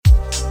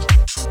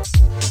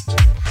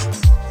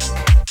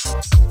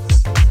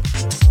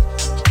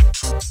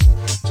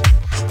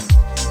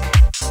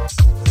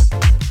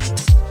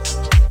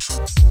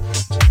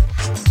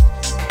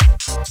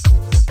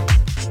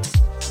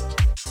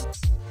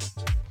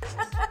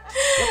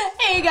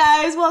Hey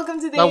guys, welcome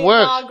to the That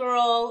works.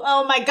 inaugural.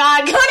 Oh my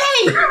God,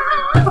 Cody!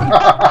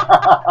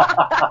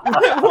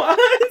 What?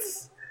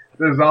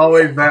 There's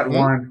always that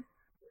one.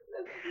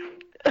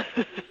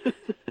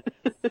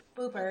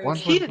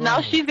 Boopers.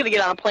 Now she's gonna get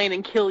on a plane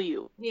and kill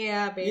you.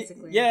 Yeah,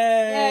 basically.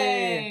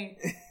 Yay!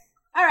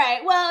 All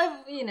right.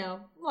 Well,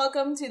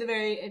 welcome to the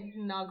very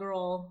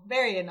inaugural.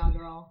 Very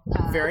inaugural.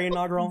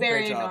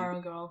 Great job.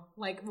 Inaugural.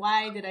 Like,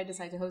 why did I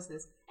decide to host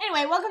this?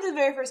 Anyway, welcome to the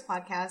very first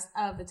podcast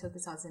of the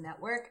Tokusatsu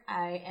Network.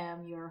 I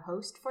am your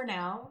host for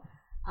now,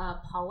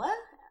 Paula,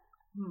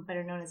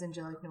 better known as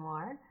Angelic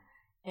Noir.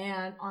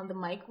 And on the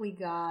mic, we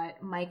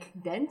got Mike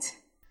Dent.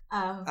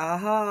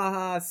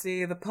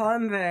 See the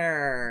pun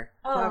there.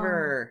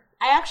 Clever.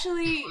 I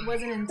actually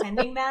wasn't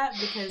intending that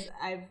because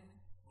I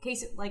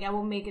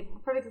will make it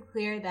perfectly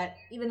clear that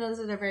even though this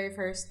is our very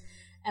first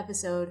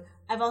episode,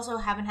 I've also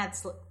haven't had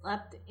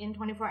slept in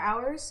 24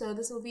 hours, so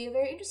this will be a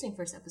very interesting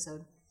first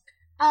episode.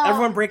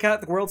 Everyone break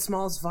out the world's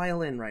smallest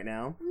violin right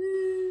now.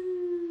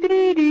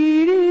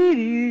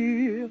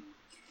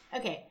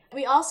 Okay.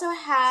 We also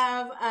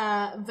have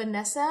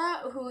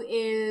Vanessa, who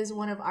is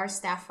one of our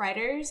staff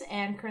writers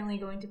and currently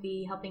going to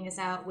be helping us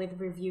out with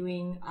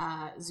reviewing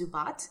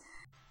Zubat.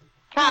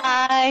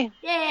 Hi.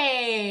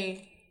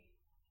 Yay!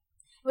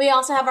 We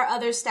also have our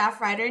other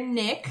staff writer,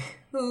 Nick,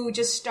 who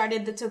just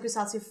started the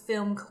Tokusatsu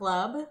Film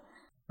Club.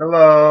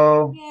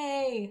 Hello.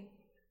 Yay!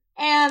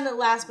 And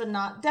last but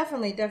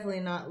definitely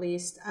not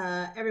least,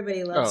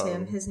 everybody loves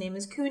him. His name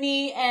is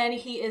Kuni, and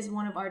he is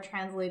one of our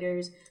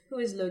translators who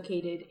is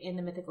located in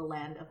the mythical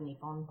land of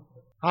Nippon.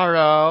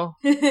 Hello.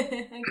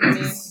 Hi,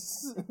 Kuni.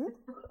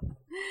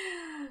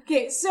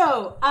 Okay,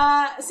 so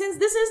since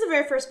this is the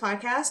very first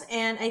podcast,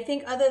 and I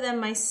think other than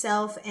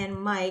myself and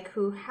Mike,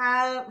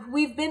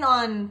 we've been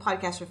on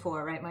podcasts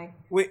before, right, Mike?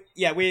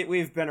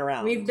 We've been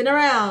around. We've been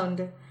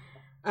around.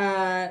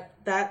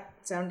 That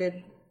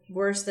sounded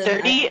worse than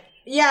Dirty.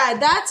 Yeah,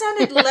 that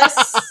sounded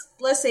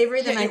less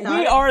savory than I thought.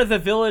 We are the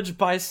village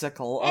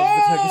bicycle of the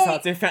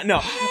Tokusatsu fan. No.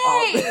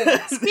 Hey,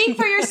 speak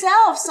for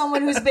yourself,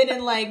 someone who's been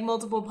in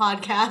multiple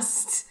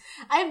podcasts.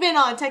 I've been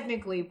on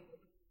technically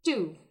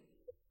 2,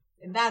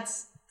 and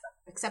that's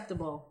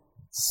acceptable.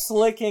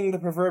 Slicking the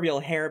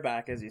proverbial hair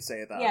back as you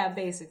say that. Yeah,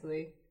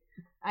 basically.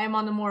 I am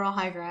on the moral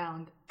high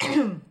ground.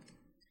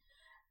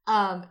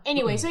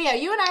 Anyway, so yeah,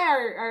 you and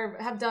I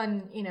have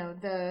done,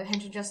 the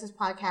Henshin Justice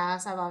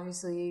podcast. I've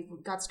obviously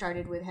got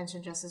started with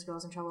Henshin Justice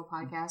Girls in Trouble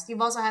podcast. You've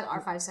also had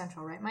R5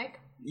 Central, right, Mike?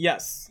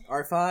 Yes.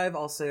 R5,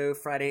 also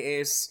Friday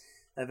Ace.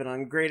 I've been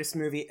on Greatest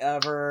Movie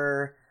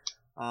Ever.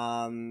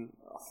 A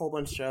whole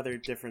bunch of other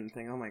different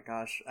things. Oh my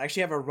gosh. I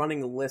actually have a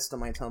running list on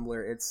my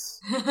Tumblr. It's...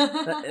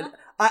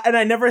 and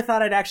I never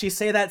thought I'd actually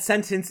say that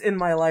sentence in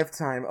my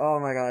lifetime. Oh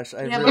my gosh.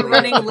 You have a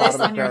running list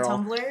on your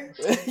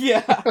Tumblr?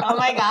 Yeah. Oh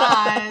my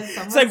god.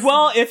 It's like,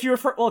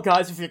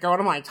 guys, if you go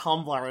to my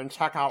Tumblr and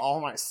check out all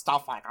my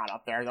stuff I got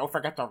up there, don't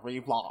forget to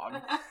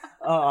reblog.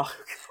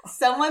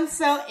 Someone's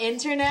so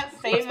internet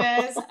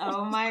famous.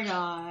 Oh my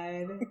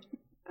god.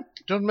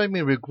 Don't make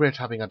me regret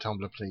having a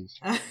Tumblr, please.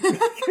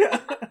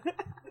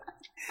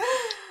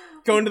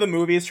 Going to the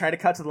movies, try to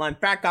cut to the line.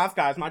 Back off,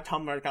 guys. My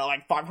Tumblr's got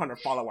 500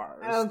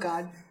 followers. Oh,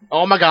 God.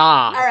 Oh, my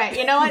God. All right.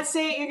 You know what?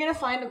 Say you're going to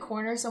find a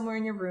corner somewhere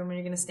in your room and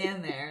you're going to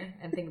stand there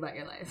and think about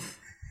your life.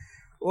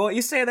 Well,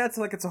 you say that's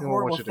like it's a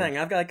horrible thing.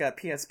 I've got a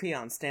PSP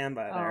on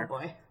standby there. Oh,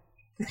 boy.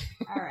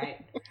 All right.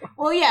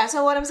 Well, yeah.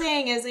 So what I'm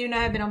saying is that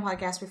I've been on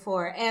podcasts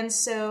before. And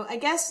so I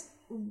guess...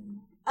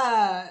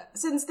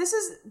 since this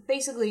is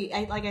basically,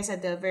 like I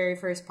said, the very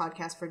first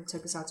podcast for the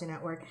Tokusatsu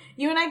Network,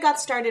 you and I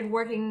got started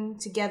working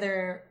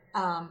together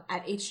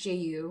at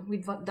HJU.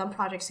 We'd done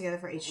projects together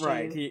for HJU.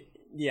 Right,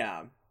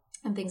 yeah.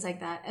 And things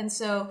like that. And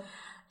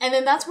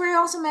then that's where I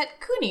also met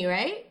Kuni,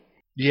 right?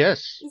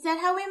 Yes. Is that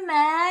how we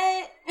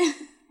met?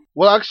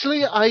 Well,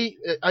 actually, I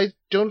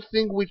don't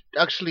think we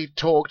actually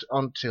talked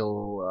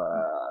until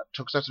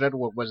Tokusatsu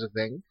Network was a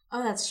thing.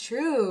 Oh, that's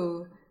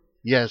true.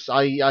 Yes,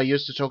 I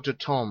used to talk to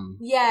Tom.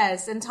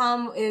 Yes, and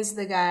Tom is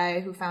the guy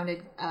who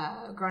founded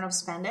Grown Up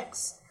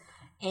Spandex,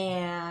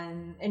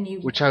 and you,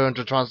 which I went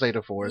to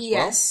translator for as well.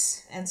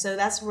 Yes, and so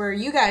that's where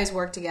you guys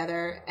work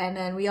together, and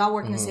then we all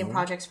work in the same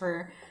projects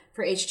for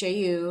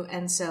HJU,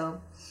 and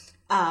so,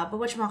 but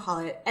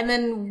whatchamacallit, and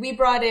then we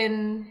brought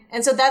in,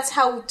 and so that's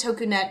how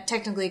TokuNet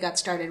technically got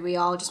started. We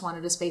all just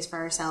wanted a space for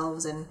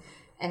ourselves and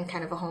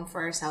kind of a home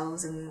for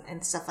ourselves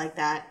and stuff like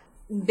that,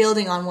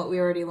 building on what we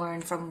already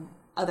learned from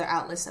other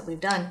outlets that we've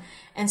done.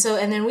 And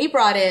then we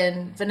brought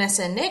in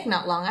Vanessa and Nick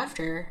not long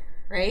after,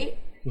 right?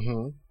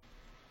 Mm-hmm.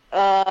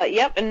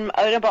 Yep, in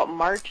about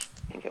March.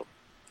 I think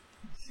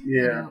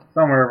Yeah,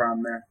 somewhere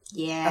around there.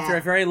 Yeah. After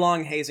a very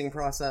long hazing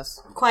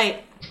process.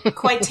 Quite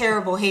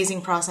terrible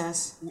hazing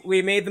process.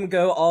 We made them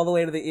go all the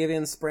way to the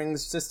Evian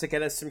Springs just to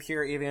get us some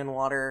pure Evian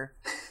water.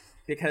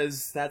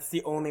 Because that's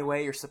the only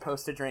way you're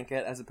supposed to drink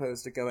it, as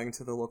opposed to going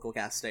to the local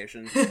gas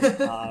station.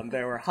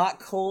 There were hot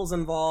coals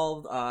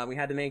involved. We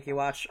had to make you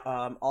watch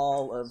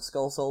all of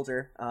Skull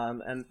Soldier.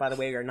 And by the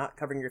way, we are not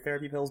covering your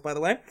therapy pills, by the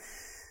way.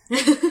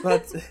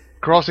 But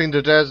Crossing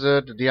the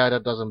desert, the eye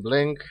that doesn't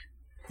blink.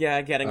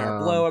 Yeah, getting our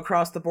Um, blow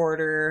across the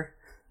border.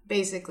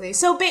 Basically.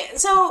 So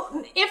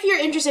if you're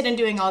interested in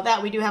doing all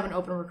that, we do have an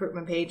open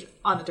recruitment page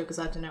on the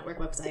Tokusatsu Network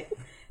website.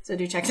 So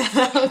do check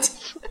that out.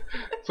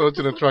 So it's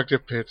an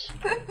attractive pitch.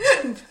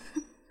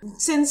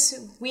 Since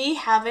we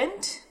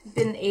haven't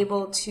been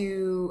able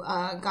to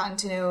gotten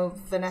to know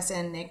Vanessa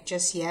and Nick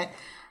just yet,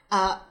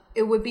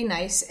 it would be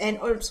nice, and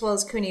or as well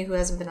as Kuni, who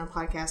hasn't been on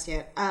podcast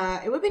yet,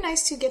 it would be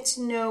nice to get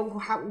to know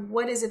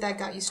what is it that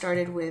got you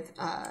started with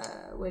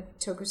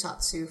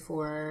Tokusatsu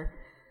for,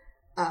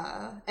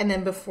 and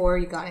then before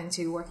you got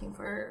into working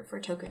for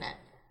Tokunet.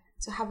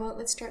 So how about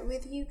let's start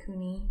with you,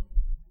 Kuni.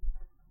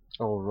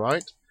 All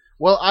right.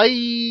 Well, I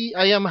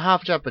am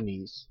half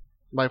Japanese.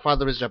 My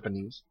father is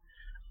Japanese,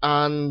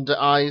 and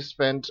I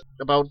spent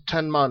about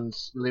 10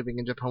 months living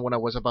in Japan when I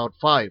was about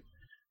 5.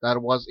 That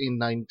was in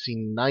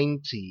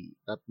 1990.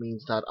 That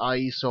means that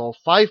I saw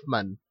Five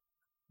Men,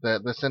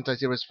 the Sentai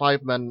series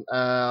Five Men,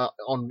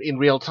 in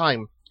real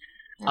time.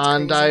 That's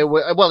And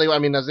crazy. I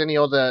mean, as any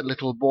other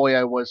little boy,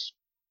 I was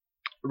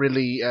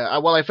really,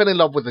 I fell in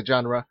love with the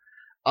genre.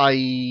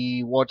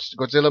 I watched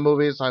Godzilla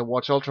movies, I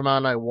watched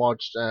Ultraman, I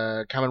watched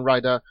Kamen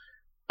Rider,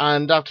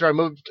 and after I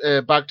moved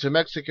back to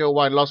Mexico,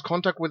 I lost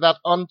contact with that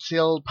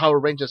until Power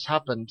Rangers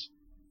happened,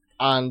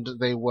 and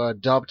they were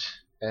dubbed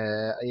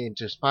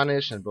into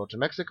Spanish and brought to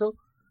Mexico.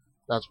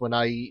 That's when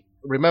I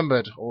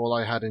remembered all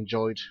I had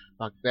enjoyed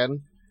back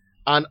then.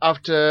 And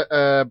after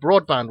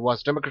broadband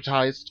was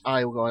democratized,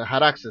 I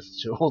had access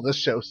to all the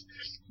shows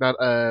that,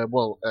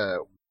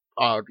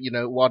 are,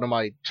 one of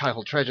my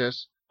childhood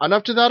treasures. And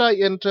after that, I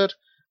entered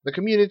the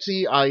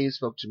community. I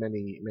spoke to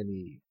many,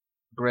 many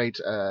great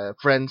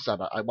friends that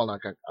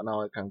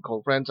now I can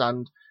call friends,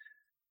 and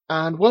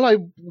I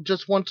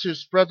just want to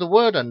spread the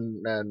word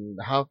and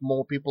have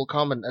more people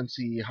come and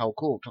see how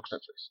cool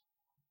Tokusatsu is.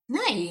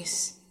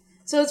 Nice.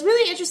 So it's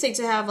really interesting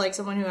to have like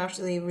someone who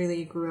actually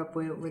really grew up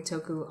with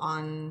Toku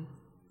on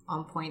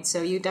point.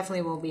 So you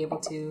definitely will be able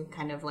to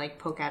kind of like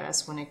poke at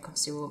us when it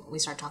comes to when we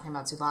start talking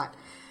about Zubat.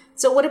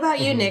 So what about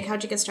you, Nick?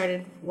 How'd you get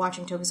started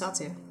watching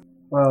Tokusatsu?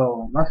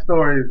 Well, my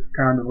story is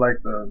kind of like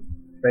the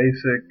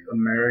basic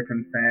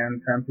American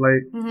fan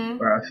template,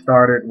 where I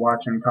started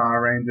watching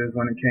Power Rangers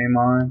when it came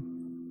on,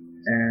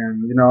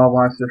 and I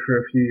watched it for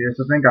a few years.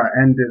 I think I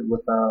ended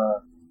with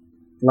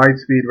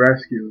Lightspeed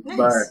Rescue, Nice.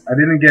 but I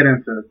didn't get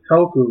into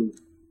Toku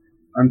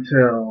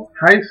until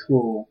high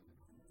school,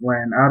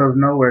 when out of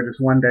nowhere,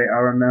 just one day,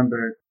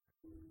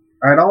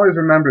 I'd always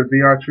remembered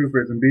VR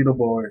Troopers and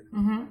Beetleborgs,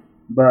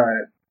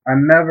 but I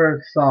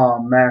never saw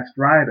Masked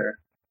Rider.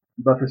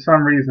 But for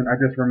some reason, I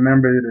just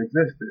remembered it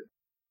existed,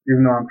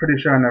 even though I'm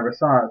pretty sure I never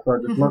saw it. So I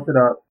just looked it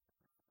up,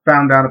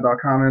 found out about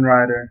Kamen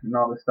Rider and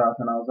all this stuff,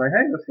 and I was like,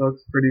 hey, this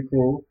looks pretty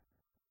cool.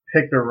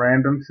 Picked a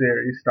random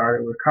series,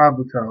 started with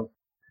Kabuto,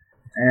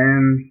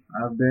 and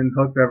I've been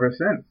hooked ever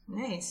since.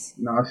 Nice.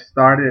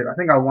 I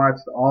think I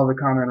watched all the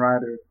Kamen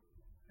Riders,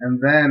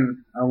 and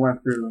then I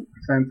went through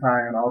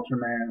Sentai and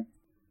Ultraman,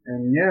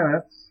 and yeah,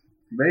 that's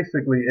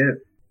basically it.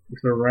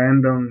 It's a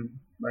random,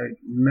 like,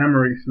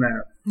 memory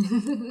snap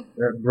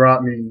that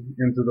brought me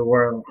into the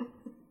world.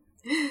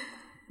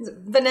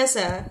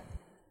 Vanessa,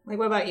 like,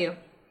 what about you?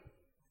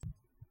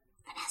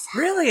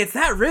 Really? It's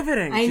that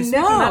riveting. I She's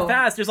know. speaking that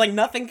fast. There's like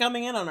nothing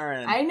coming in on our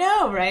end. I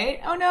know, right?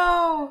 Oh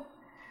no.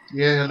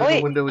 Yeah, the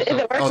Wait, window is is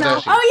it up. worse Oh, now?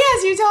 there she Oh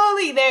yes, you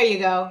totally. There you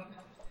go.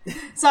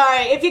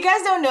 Sorry, if you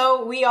guys don't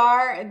know, we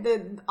are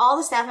all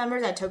the staff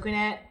members at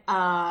Tokunet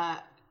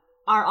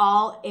are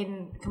all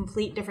in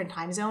complete different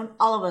time zone.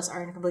 All of us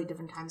are in a complete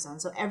different time zone,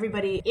 so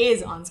everybody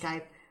is on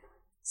Skype.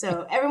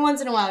 So every once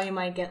in a while, you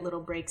might get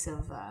little breaks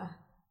of.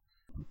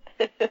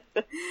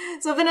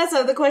 So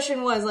Vanessa, the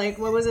question was like,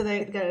 what was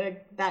it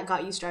that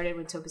got you started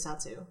with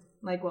Tokusatsu?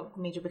 Like, what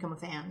made you become a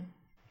fan?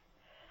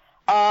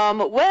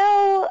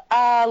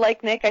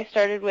 Like Nick, I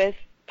started with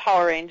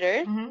Power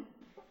Rangers,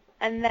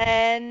 and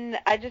then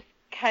I just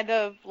kind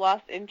of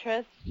lost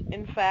interest.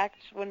 In fact,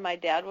 when my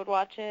dad would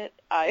watch it,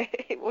 I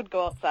would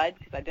go outside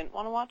because I didn't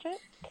want to watch it.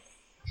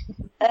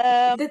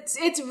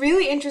 It's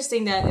really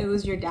interesting that it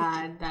was your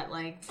dad that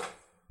like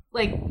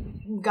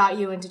got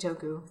you into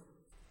Toku.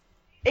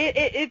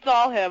 It's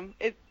all him.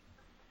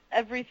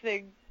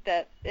 Everything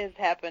that has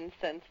happened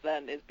since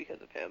then is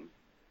because of him.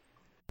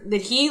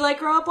 Did he like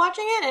grow up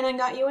watching it and then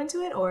got you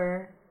into it,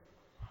 or?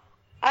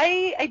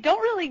 I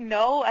don't really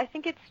know. I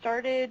think it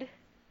started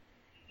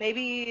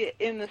maybe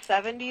in the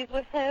 70s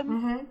with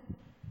him,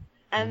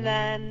 and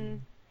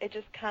then he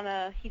just kind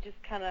of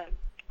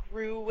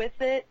grew with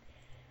it.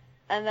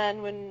 And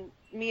then when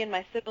me and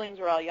my siblings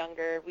were all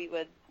younger, we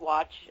would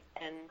watch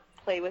and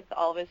play with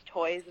all of his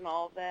toys and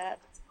all of that.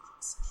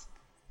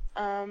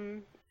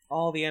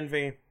 All the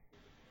envy.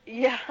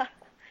 Yeah.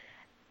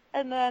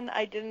 And then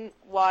I didn't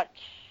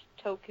watch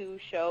Toku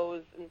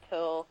shows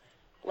until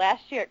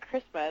last year at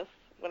Christmas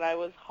when I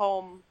was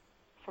home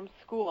from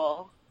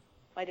school.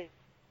 I did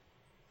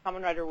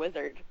Kamen Rider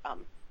Wizard,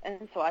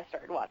 and so I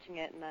started watching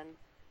it, and then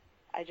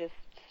I just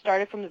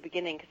started from the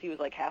beginning because he was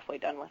like halfway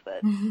done with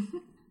it.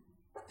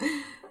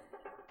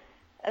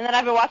 And then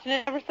I've been watching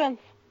it ever since.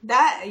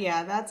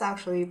 That's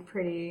actually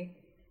pretty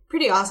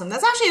pretty awesome.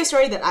 That's actually a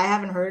story that I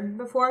haven't heard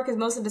before, because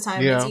most of the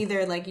time Yeah. it's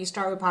either like you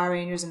start with Power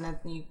Rangers and then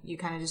you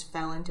kind of just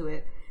fell into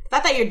it. The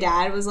fact that your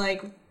dad was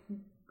like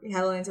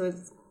hella into it,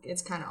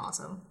 it's kind of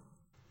awesome.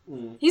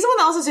 He's the one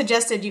that also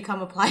suggested you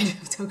come apply to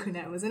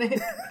Tokunet, wasn't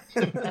it?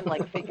 And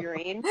like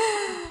figurines.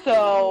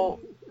 So,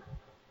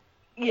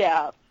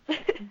 yeah.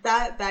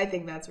 I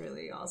think that's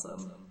really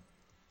awesome.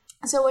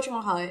 So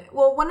whatchamacallit?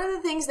 Well, one of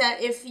the things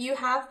that, if you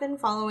have been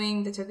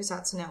following the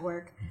Tokusatsu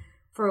Network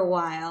for a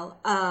while,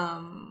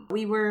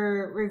 we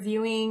were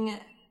reviewing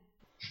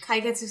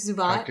Kaiketsu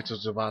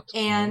Zubat.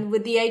 And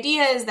with the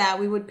idea is that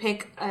we would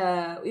pick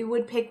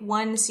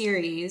one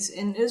series,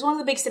 and it was one of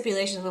the big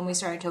stipulations when we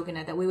started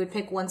Tokunet that we would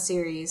pick one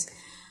series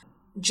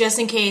just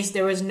in case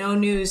there was no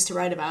news to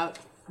write about,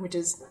 which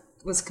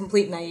was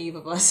complete naive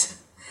of us.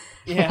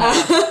 Yeah.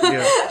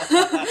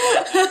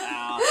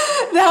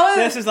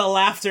 This is the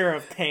laughter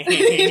of pain.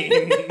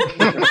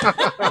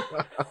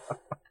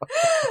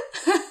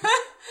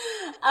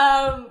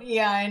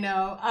 Yeah, I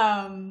know.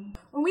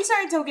 When we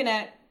started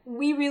Tokunet,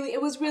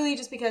 it was really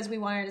just because we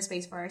wanted a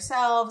space for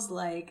ourselves,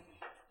 like,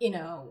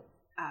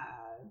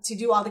 to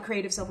do all the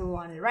creative stuff we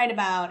wanted to write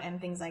about and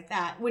things like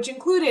that, which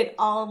included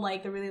all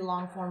like the really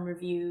long form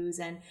reviews,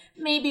 and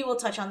maybe we'll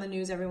touch on the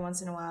news every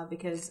once in a while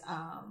because,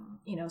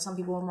 some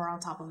people are more on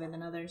top of it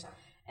than others.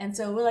 And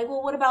so we're like,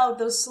 well, what about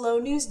those slow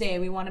news days?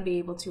 We want to be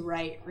able to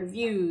write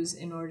reviews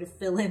in order to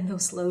fill in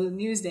those slow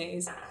news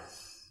days.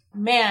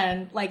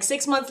 Man, like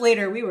 6 months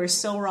later, we were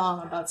so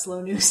wrong about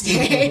slow news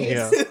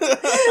days.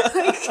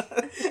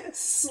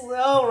 So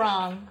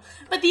wrong.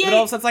 But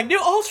all of a sudden it's like, new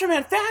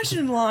Ultraman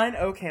fashion line.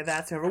 Okay,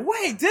 that's over.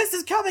 Wait, this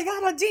is coming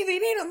out on DVD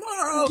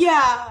tomorrow.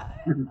 Yeah.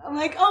 I'm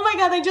like, oh my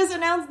god, they just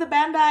announced the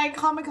Bandai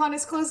Comic-Con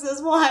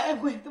exclusives. Why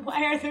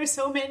are there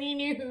so many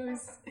news?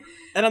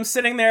 And I'm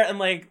sitting there and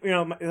like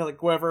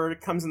whoever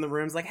comes in the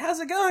room is like, how's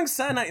it going,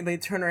 son? And they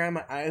turn around,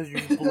 my eyes are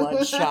just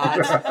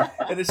bloodshot.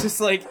 And it's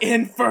just like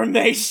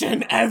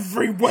information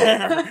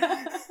everywhere.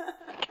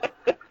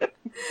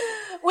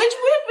 Which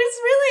is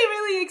really,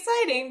 really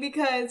exciting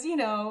because,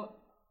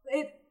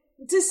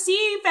 to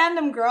see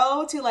fandom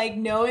grow to like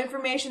no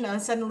information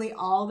and suddenly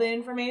all the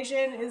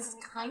information is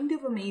kind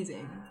of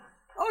amazing.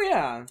 Oh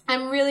yeah.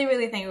 I'm really,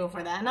 really thankful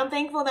for that. And I'm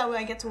thankful that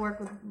I get to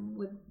work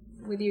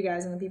with you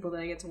guys and the people that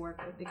I get to work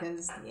with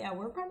because, yeah,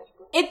 we're kind of...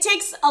 It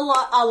takes a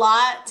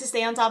lot to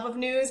stay on top of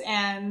news,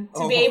 and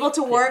to be able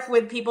to work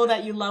with people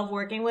that you love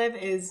working with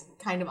is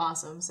kind of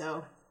awesome.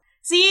 So,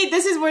 see,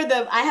 this is where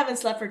I haven't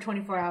slept for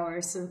 24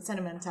 hours, so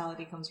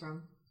sentimentality comes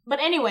from. But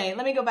anyway,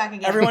 let me go back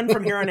again. Everyone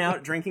from here on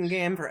out, drinking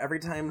game for every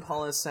time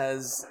Paula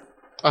says...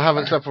 I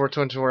haven't slept for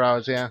 24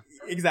 hours, yeah.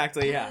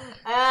 Exactly, yeah.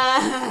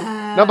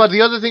 No, but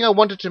the other thing I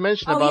wanted to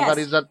mention that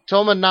is that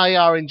Tom and I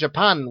are in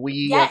Japan.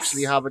 We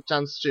actually have a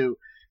chance to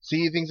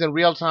see things in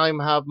real time,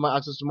 have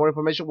access to more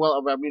information.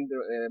 Well, I mean,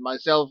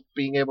 myself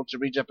being able to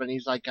read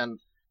Japanese, I can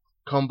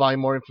come by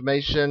more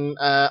information.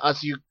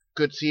 As you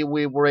could see,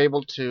 we were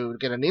able to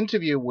get an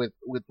interview with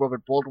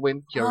Robert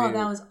Baldwin. That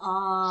was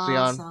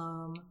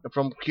awesome.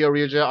 From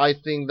Kyoryuja. I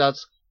think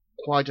that's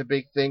quite a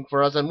big thing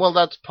for us. And, well,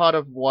 that's part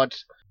of what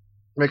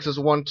makes us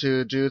want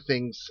to do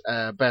things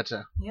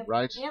better,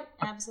 right? Yep,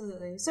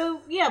 absolutely.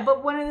 So, yeah,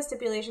 but one of the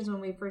stipulations when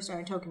we first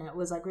started Tokunet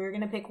was like we were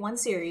going to pick one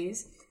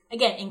series,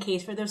 again, in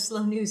case for those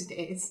slow news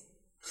days,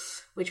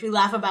 which we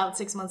laugh about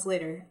 6 months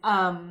later,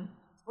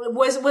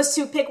 was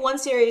to pick one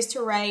series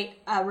to write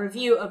a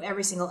review of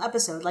every single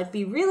episode, like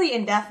be really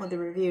in-depth with the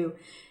review.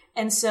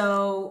 And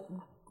so...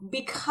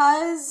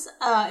 because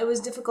it was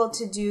difficult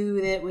to do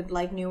it with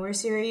like newer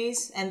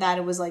series and that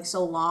it was like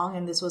so long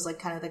and this was like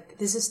kind of like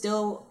this is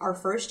still our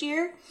first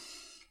year,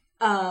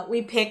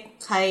 we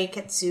picked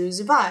Kaiketsu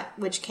Zubat,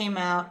 which came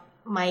out,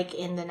 Mike,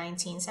 in the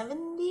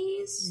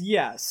 1970s.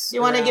 Yes. You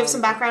want to give some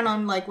background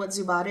on like what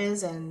Zubat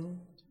is?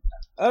 And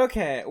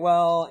okay,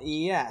 well,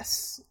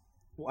 yes,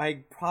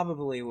 I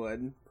probably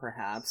would,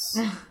 perhaps,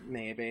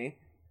 maybe.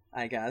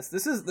 I guess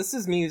this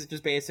is me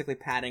just basically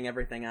padding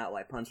everything out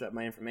while I punch up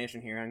my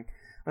information here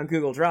on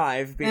Google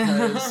Drive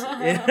because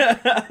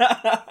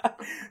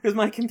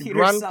my computer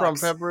Run sucks. from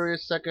February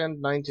 2nd,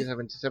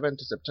 1977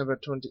 to September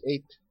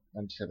 28th,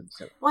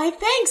 1977. Why,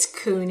 thanks,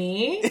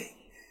 Cooney.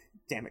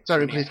 Damn it.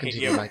 Sorry, Cooney, please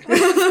continue, Mike.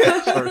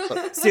 sorry.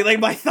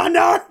 Stealing my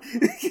thunder!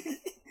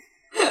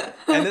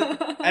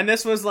 And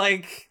this was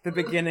like the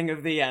beginning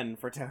of the end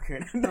for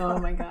Tokunet. Oh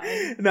my god.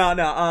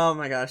 No, oh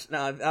my gosh.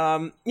 No,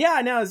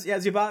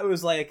 Zubat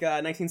was like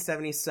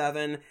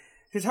 1977.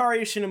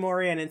 Shitari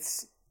Shinomori, and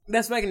it's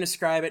best way I can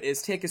describe it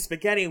is take a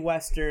spaghetti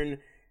western,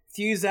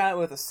 fuse that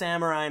with a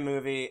samurai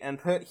movie, and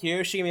put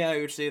Hiroshi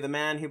Miyauchi, the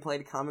man who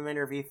played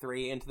Commander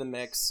V3, into the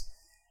mix,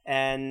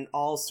 and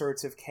all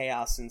sorts of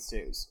chaos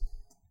ensues.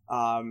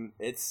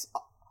 It's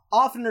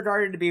often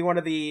regarded to be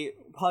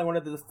probably one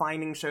of the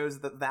defining shows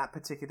of that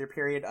particular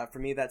period. For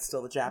me, that's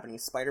still the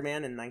Japanese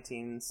Spider-Man in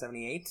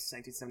 1978,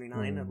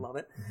 1979. I love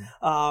it.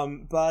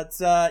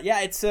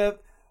 It's a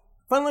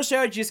fun little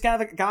show. You just got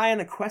a guy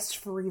on a quest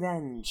for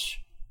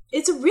revenge.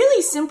 It's a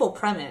really simple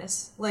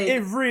premise. Like, it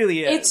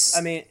really is.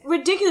 It's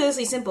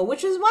ridiculously simple,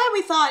 which is why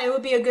we thought it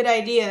would be a good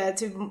idea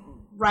to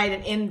write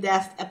an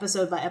in-depth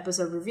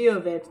episode-by-episode review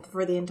of it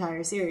for the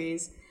entire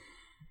series.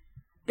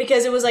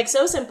 Because it was like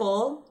so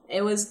simple,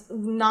 it was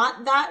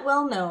not that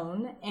well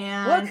known,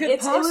 and what could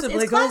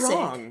possibly go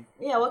wrong?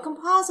 Yeah, what can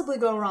possibly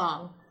go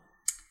wrong?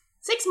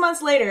 6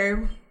 months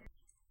later,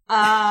 we're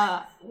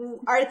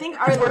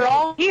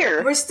all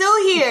here. We're still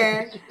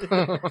here,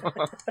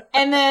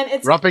 and then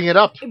it's wrapping it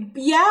up.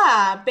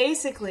 Yeah,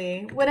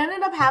 basically, what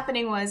ended up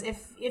happening was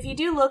if you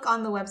do look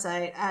on the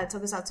website at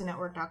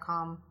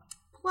tokusatsunetwork.com,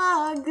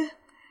 plug.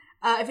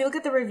 If you look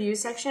at the review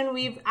section,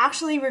 we've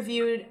actually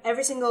reviewed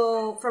every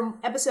single, from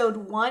episode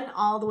 1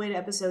 all the way to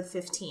episode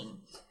 15.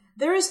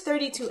 There is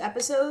 32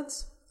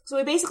 episodes, so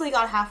we basically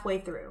got halfway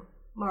through,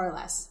 more or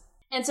less.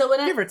 And so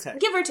give or take.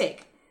 Give or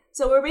take.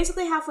 So we're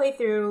basically halfway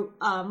through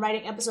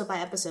writing episode by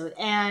episode,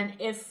 and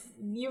if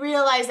you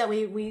realize that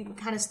we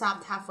kind of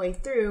stopped halfway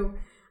through,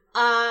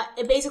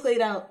 it basically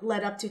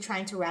led up to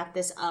trying to wrap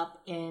this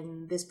up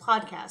in this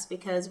podcast,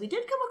 because we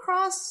did come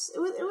across, it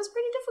was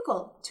pretty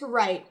difficult to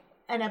write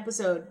an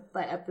episode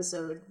by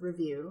episode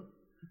review,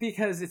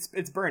 because it's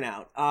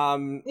burnout. Let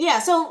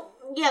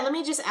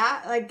me just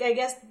add, like, I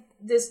guess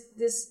this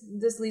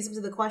leads up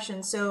to the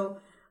question.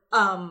 So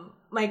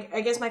my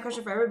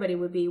question for everybody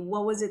would be,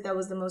 what was it that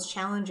was the most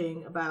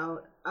challenging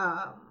about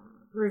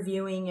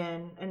reviewing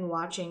and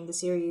watching the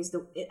series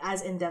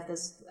as in-depth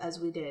as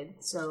we did?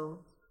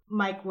 So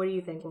Mike, what do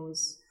you think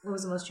was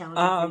the most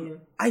challenging for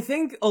you? I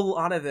think a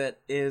lot of it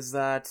is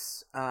that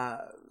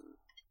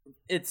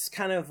it's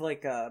kind of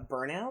like a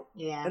burnout,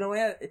 in a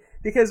way,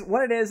 because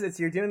what it is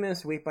you're doing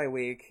this week by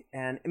week,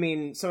 and I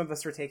mean, some of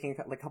us are taking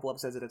like a couple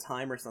episodes at a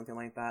time or something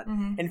like that,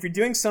 and if you're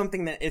doing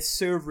something that is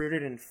so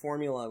rooted in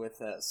formula with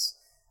this,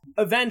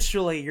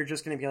 eventually you're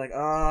just going to be like,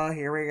 oh,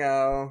 here we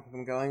go,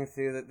 I'm going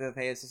through the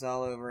paces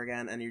all over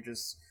again, and you're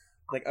just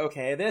like,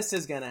 okay, this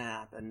is going to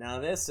happen, now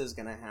this is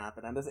going to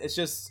happen, and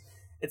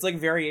it's like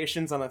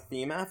variations on a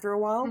theme after a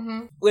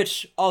while,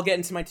 which I'll get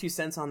into my 2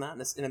 cents on that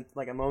in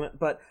a moment,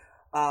 but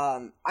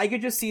I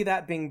could just see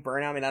that being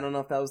burnout. I mean, I don't know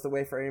if that was the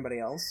way for anybody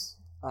else,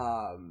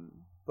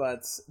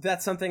 but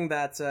that's something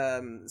that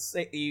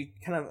you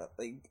kind of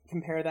like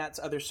compare that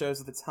to other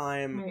shows at the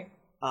time,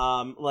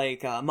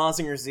 like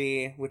Mazinger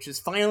Z, which is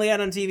finally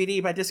out on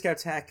DVD by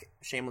Discotek.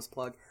 Shameless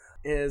plug.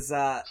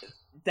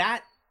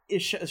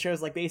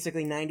 Shows like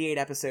basically 98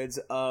 episodes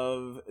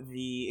of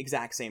the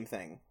exact same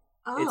thing.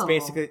 Oh. It's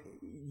basically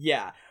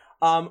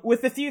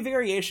with a few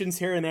variations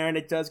here and there, and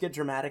it does get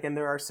dramatic, and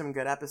there are some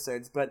good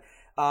episodes, but.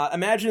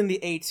 Imagine the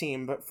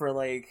A-Team, but for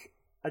like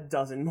a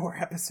dozen more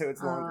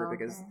episodes longer,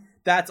 because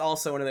that's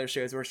also one of those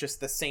shows where it's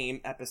just the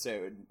same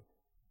episode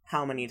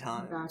how many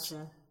times.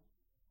 Gotcha.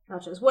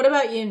 What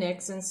about you,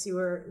 Nick? Since you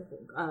were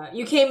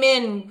you came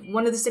in,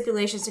 one of the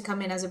stipulations to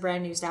come in as a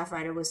brand new staff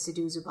writer was to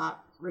do Zubat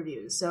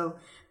reviews. So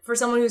for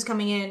someone who's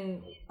coming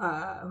in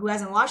who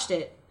hasn't watched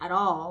it at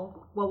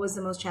all, what was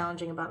the most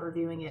challenging about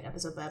reviewing it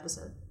episode by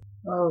episode?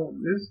 Oh,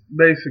 it's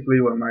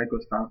basically what Mike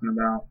was talking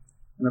about.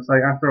 And it's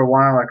like, after a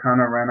while, I kind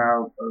of ran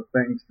out of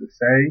things to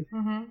say.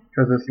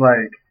 Because it's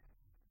like,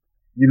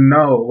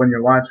 when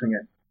you're watching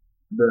it,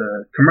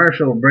 the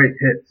commercial break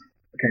hits.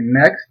 Okay,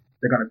 next,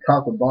 they're going to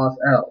talk with Boss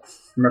L.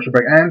 Commercial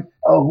break ends.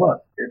 Oh, look,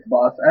 it's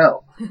Boss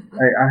L.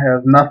 I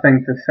have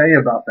nothing to say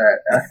about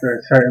that after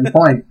a certain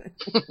point.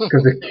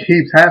 Because it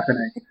keeps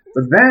happening.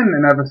 But then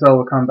an episode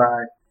will come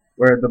by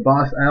where the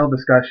Boss L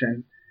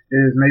discussion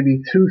is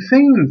maybe 2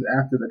 scenes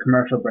after the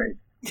commercial break.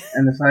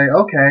 And it's like,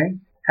 okay,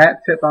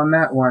 hat tip on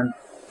that one.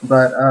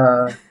 But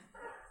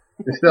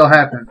it still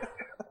happens.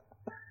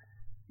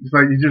 It's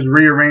like you just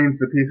rearrange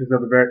the pieces of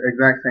the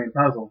exact same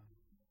puzzle.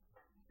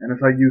 And it's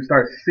like you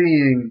start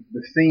seeing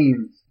the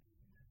scenes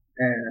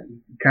and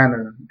kind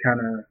of,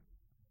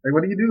 like,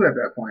 what do you do at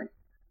that point?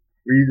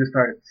 Where you just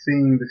start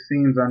seeing the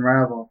scenes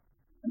unravel.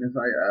 And it's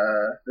like,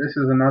 this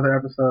is another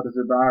episode of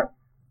Zubat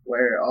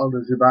where all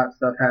the Zubat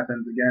stuff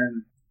happens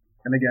again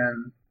and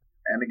again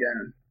and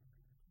again.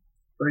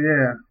 So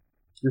yeah,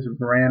 just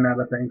ran out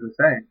of things to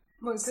say.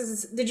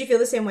 Did you feel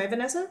the same way,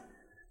 Vanessa?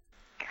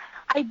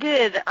 I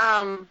did.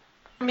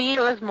 For me, it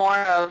was more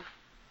of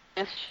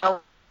this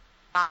show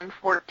on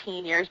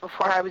 14 years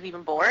before I was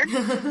even born.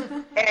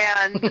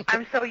 And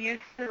I'm so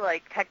used to,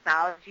 like,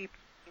 technology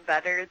being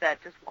better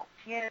that just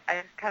watching it,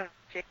 I just kind of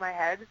shake my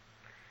head.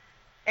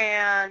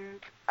 And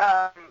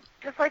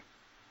just, like,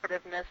 the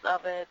supportiveness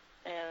of it,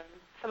 and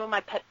some of my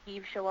pet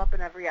peeves show up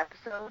in every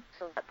episode,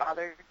 so that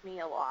bothered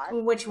me a lot.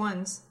 Which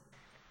ones?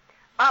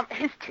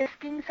 His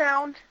tisking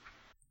sound.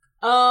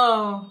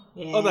 Oh,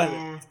 yeah. Oh,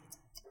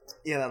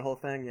 that whole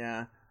thing,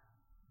 yeah.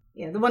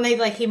 Yeah, the one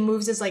that, he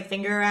moves his,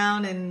 finger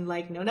around and,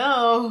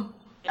 no.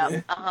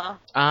 Yep,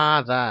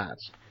 that.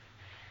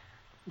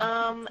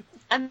 And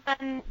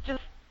then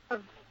just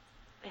of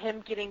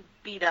him getting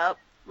beat up,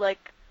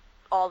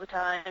 all the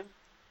time.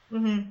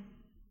 Mm-hmm.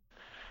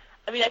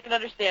 I mean, I can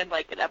understand,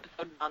 an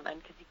episode on then,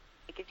 because you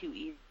make it too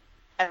easy.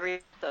 Every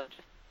episode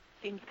just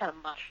seems kind of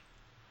mush.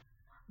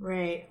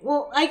 Right.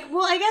 Well,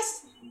 I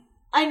guess...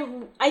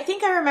 I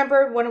think I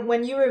remember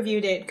when you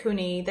reviewed it,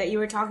 Kuni, that you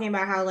were talking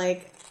about how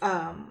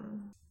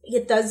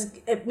it does.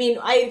 I mean,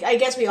 I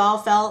guess we all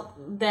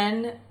felt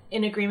then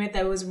in agreement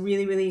that it was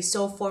really, really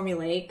so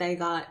formulaic that it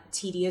got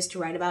tedious to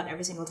write about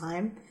every single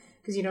time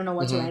because you don't know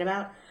what to write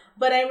about.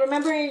 But I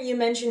remember you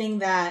mentioning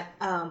that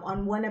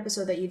on one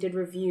episode that you did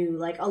review,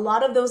 like a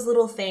lot of those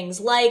little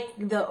things, like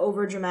the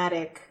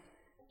overdramatic,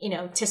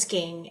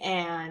 tisking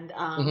and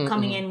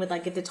coming in with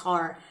like a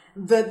guitar,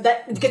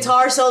 that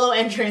guitar solo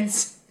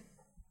entrance.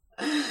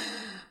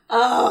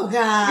 Oh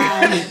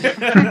God,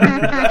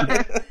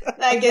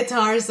 that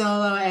guitar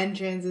solo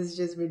entrance is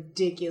just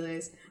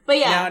ridiculous. But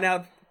yeah,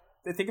 now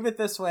think of it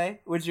this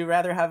way: would you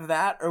rather have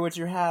that, or would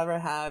you rather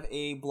have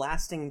a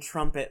blasting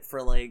trumpet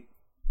for like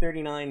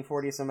 39,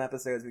 40 some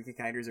episodes with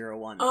Kikaider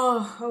 01?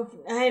 Oh,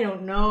 I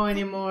don't know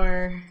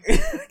anymore.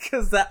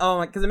 Because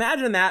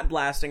imagine that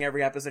blasting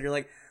every episode. You're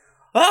like,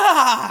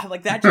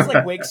 like that just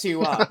like wakes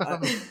you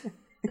up.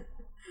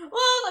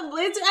 Well,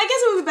 I guess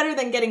it was better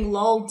than getting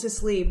lulled to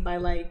sleep by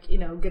like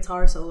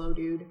guitar solo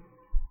dude.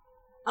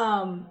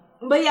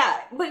 But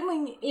yeah,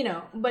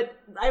 but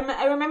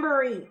I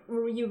remember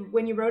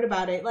when you wrote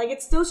about it, like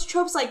it's those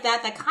tropes like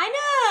that kind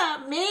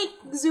of make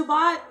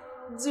Zubat.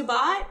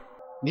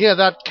 Yeah,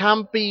 that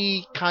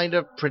campy kind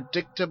of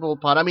predictable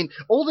part. I mean,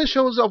 all the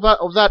shows of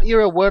that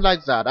era were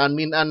like that. I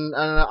mean, and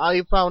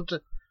I found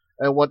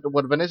what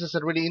Vanessa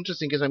said really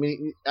interesting is, I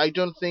mean, I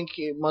don't think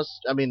it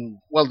must. I mean,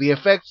 well, the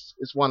effects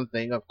is one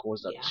thing, of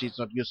course, that she's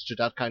not used to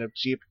that kind of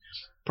cheap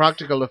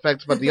practical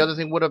effects. But the other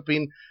thing would have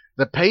been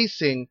the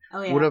pacing.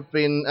 Would have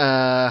been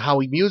how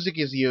music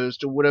is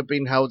used. Would have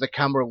been how the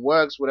camera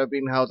works. Would have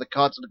been how the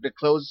cuts, the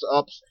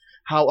close-ups,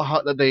 how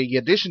the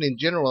edition in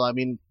general. I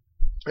mean,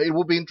 it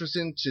would be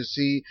interesting to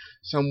see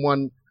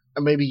someone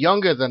maybe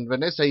younger than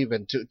Vanessa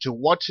even to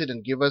watch it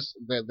and give us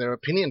their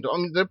opinion. I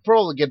mean, they'll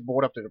probably get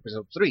bored after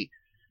episode 3.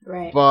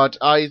 Right. But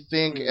I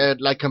think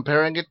like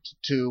comparing it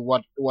to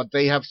what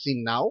they have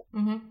seen now,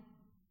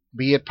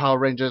 be it Power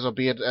Rangers or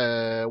be it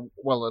the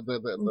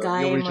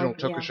original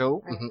Tokyo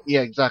show. Right.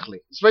 Yeah,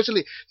 exactly.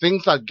 Especially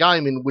things like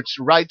Gaimin, which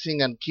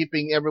writing and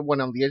keeping everyone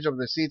on the edge of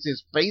their seats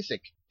is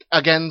basic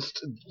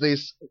against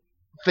this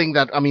thing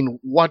that, I mean,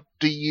 I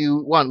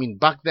mean,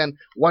 back then,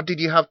 what did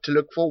you have to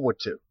look forward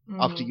to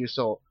after you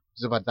saw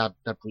Zubat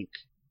that week?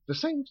 The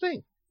same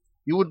thing.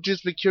 You would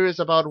just be curious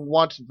about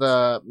what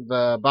the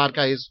bad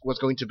guy was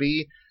going to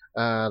be,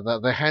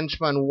 the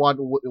henchman,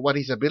 what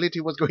his ability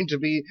was going to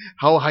be,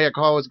 how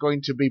Hayakawa was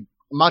going to be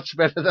much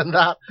better than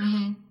that.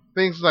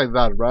 Things like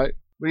that, right?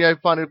 But yeah, I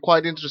found it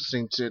quite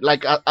interesting to,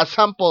 like, a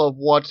sample of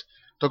what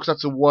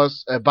Tokusatsu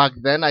was back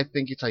then. I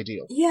think it's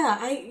ideal. Yeah,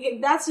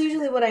 that's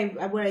usually what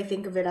I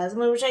think of it as,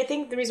 which I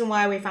think the reason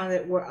why we found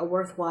it a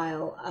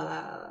worthwhile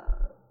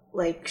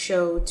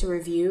show to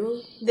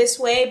review this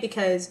way,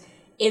 because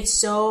it's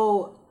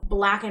so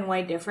black and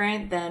white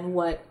different than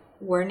what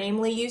we're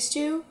namely used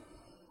to,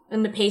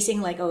 and the pacing,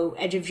 like,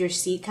 edge of your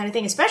seat kind of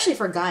thing, especially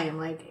for Gaim.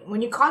 Like,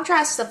 when you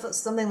contrast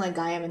something like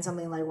Gaim and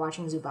something like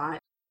watching Zubat,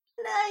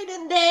 night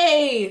and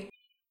day.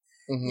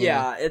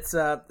 Yeah, it's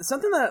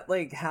something that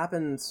like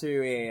happened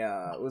to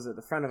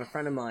a friend of a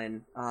friend of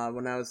mine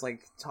when I was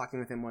like talking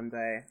with him one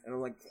day, and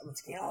I'm like,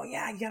 oh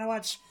yeah, you gotta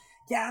watch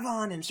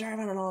Gavon and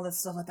Sherman and all that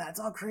stuff like that. It's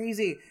all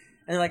crazy,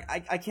 and like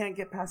I can't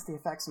get past the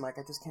effects. I'm like,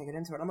 I just can't get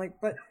into it. I'm like,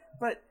 but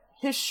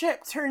his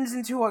ship turns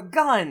into a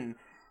gun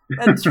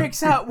and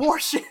takes out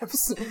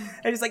warships,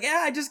 and he's like,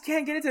 yeah, I just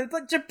can't get into it. It's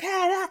like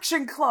Japan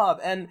Action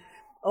Club, and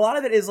a lot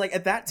of it is like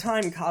at that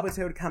time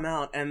Kabuto would come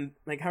out, and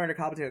like Kamen Rider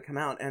Kabuto would come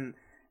out, and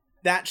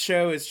that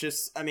show is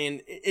just, I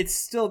mean, it's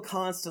still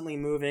constantly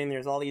moving.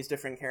 There's all these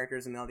different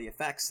characters and all the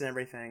effects and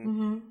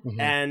everything.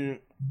 And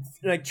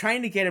like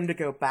trying to get him to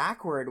go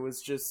backward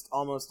was just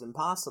almost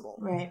impossible.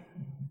 Right.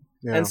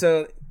 Yeah. And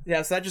so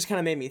that just kind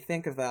of made me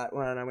think of that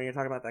when you're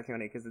talking about that,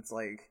 Coney, because it's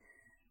like,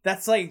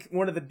 that's like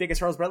one of the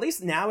biggest hurdles. But at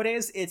least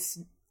nowadays, it's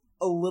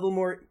a little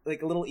more,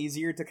 like a little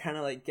easier to kind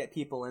of like get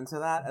people into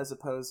that, as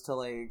opposed to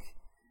like,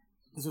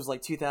 this was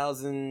like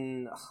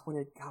 2000, when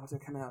did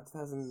Kabuto come out?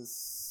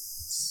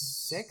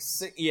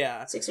 2006?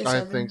 Yeah. 6 or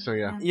 7. I think so,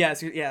 yeah. Yeah,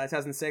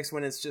 2006,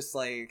 when it's just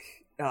like,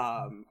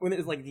 when it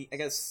was like, I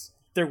guess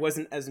there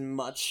wasn't as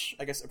much,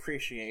 I guess,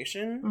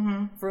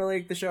 appreciation for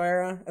like the show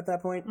era at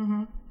that point.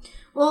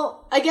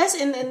 Well, I guess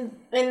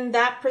in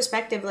that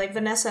perspective, like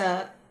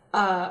Vanessa,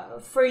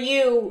 for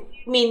you,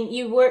 I mean,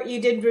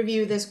 you did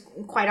review this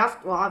quite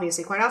often. Well,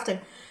 obviously, quite often.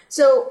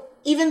 So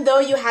even though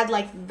you had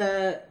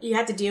you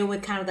had to deal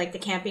with kind of like the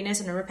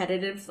campiness and the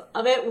repetitive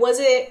of it, was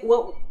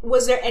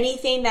there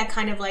anything that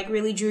kind of like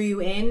really drew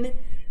you in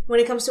when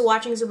it comes to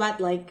watching Zubat?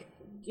 Like,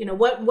 you know,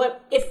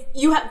 what if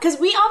you have, because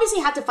we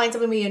obviously had to find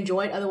something we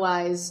enjoyed,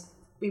 otherwise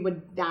we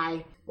would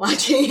die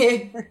watching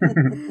it.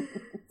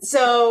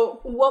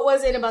 So what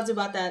was it about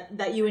Zubat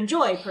that you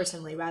enjoy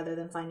personally rather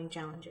than finding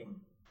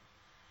challenging?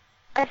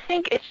 I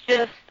think it's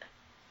just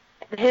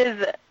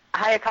his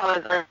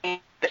Hayakawa's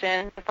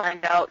ambition to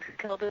find out who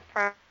killed his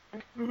friend.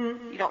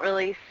 You don't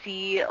really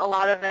see a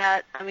lot of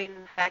that. I mean,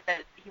 the fact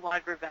that he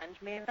wanted revenge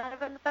may not have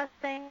been the best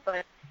thing,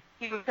 but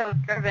he was so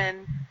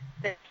driven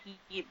that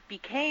he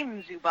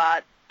became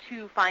Zubat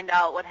to find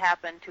out what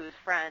happened to his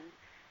friend.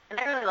 and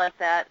I really like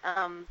that.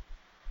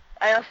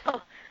 I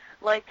also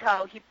like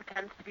how he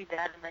pretends to be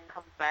dead and then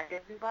comes back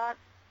as Zubot.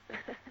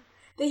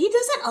 He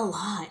does that a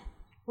lot.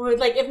 Or,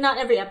 like, if not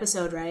every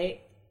episode,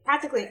 right?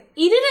 Practically.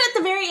 He did it at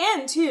the very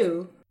end,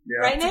 too. Yeah.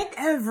 Right, Nick?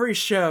 Every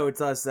show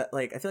does that.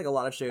 Like, I feel like a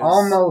lot of shows...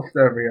 Almost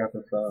every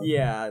episode.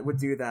 Yeah, would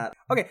do that.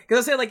 Okay,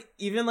 because I say, like,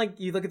 even, like,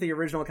 you look at the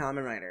original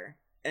Kamen Rider,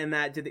 and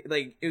that did,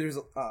 like, it was,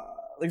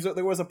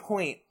 there was a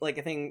point, like,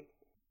 I think,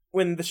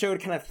 when the show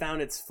kind of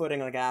found its footing,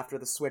 like, after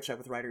the switch up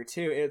with Rider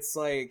 2, it's,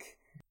 like,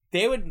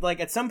 they would, like,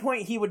 at some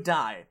point he would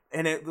die,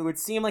 and it would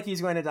seem like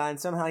he's going to die, and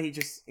somehow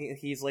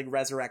he's, like,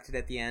 resurrected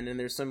at the end, and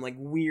there's some, like,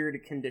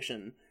 weird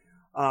condition.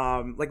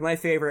 Like, my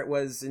favorite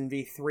was in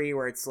V3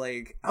 where it's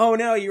like, oh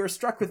no, you were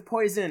struck with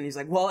poison. He's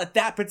like, well, at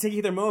that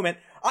particular moment,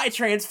 I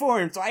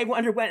transformed, so I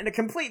underwent a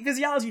complete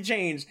physiology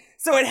change,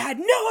 so it had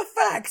no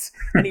effect!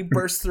 And he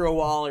bursts through a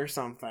wall or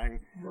something.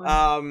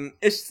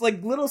 It's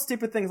like little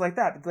stupid things like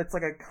that, but it's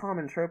like a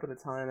common trope at the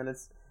time, and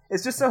it's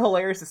just so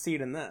hilarious to see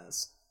it in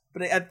this.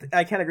 But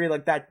I can't agree,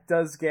 like, that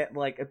does get,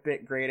 like, a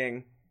bit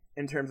grating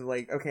in terms of,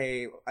 like,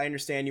 okay, I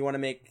understand you want to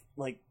make,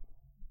 like,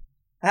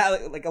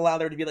 allow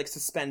there to be, like,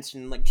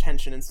 suspension, like,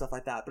 tension and stuff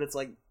like that, but it's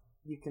like,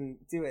 you can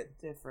do it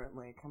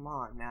differently. Come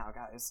on now,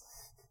 guys.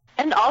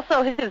 And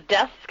also, his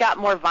deaths got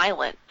more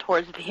violent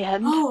towards the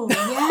end. Oh,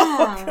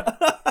 yeah.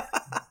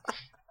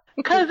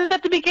 Because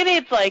at the beginning,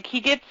 it's like, he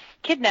gets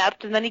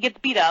kidnapped, and then he gets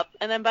beat up,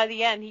 and then by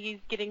the end, he's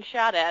getting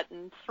shot at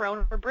and thrown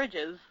over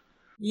bridges.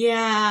 Yeah,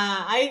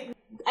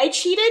 I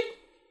cheated,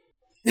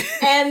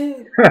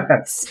 and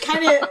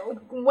kind of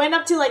went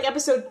up to, like,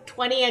 episode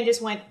 20 and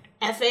just went,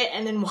 F it,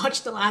 and then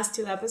watch the last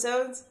 2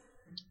 episodes.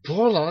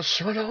 Paula,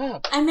 shut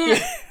up. I mean...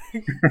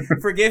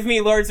 Forgive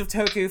me, Lords of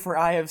Toku, for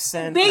I have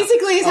sinned.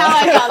 Basically is how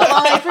I felt.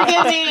 Well, like,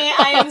 forgive me,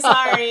 I am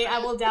sorry. I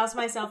will douse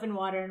myself in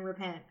water and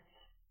repent.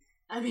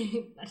 I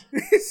mean...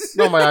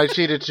 No, man, I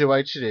cheated too. I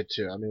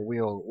mean, we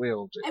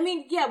all did. I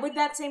mean, yeah, with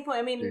that same point,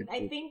 I mean,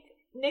 I think...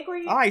 Nick, were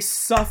you... I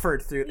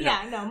suffered through...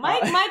 Yeah, no,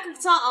 Mike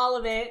saw all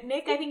of it.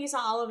 Nick, I think you saw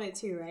all of it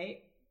too,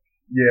 right?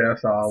 Yeah, I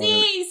saw all of it.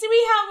 See,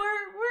 we have...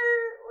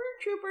 We're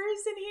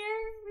troopers in here.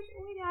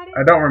 We got it.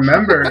 I don't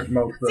remember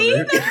most of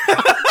it.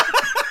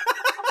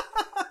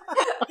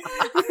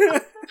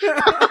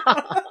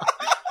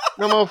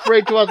 No, I'm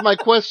afraid to ask my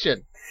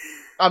question.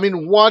 I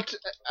mean,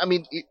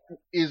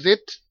 is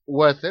it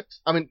worth it?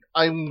 I mean,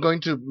 I'm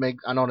going to make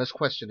an honest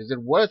question. Is it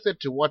worth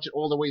it to watch it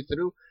all the way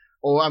through?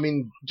 Or, I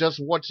mean, just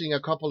watching a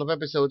couple of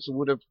episodes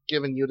would have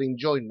given you the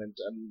enjoyment,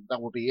 and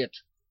that would be it.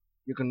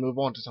 You can move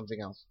on to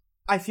something else.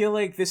 I feel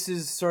like this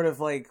is sort of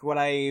like what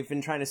I've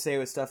been trying to say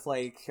with stuff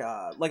like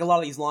a lot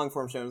of these long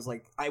form shows.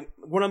 Like,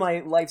 one of my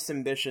life's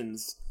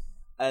ambitions,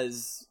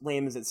 as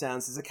lame as it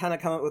sounds, is to kind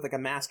of come up with like a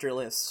master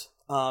list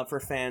for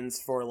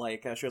fans for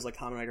like shows like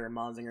Kamen Rider and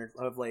Mazinger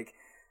of like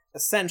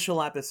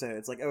essential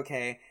episodes. Like,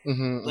 okay,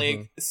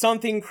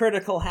 something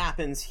critical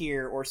happens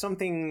here, or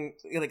something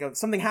like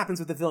something happens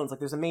with the villains. Like,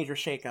 there's a major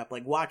shakeup.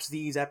 Like, watch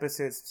these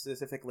episodes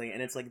specifically,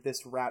 and it's like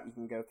this route you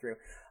can go through.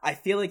 I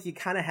feel like you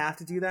kind of have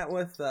to do that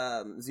with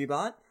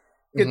Zubot.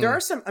 There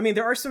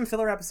are some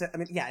filler episodes. I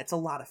mean, yeah, it's a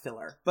lot of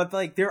filler, but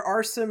like there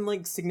are some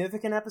like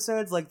significant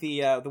episodes, like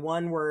the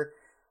one where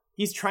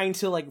he's trying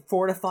to like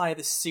fortify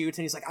the suit,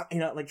 and he's like,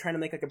 like trying to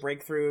make like a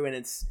breakthrough,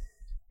 and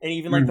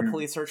even like the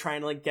police are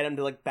trying to like get him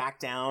to like back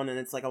down, and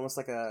it's like almost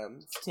like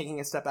taking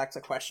a step back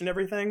to question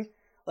everything.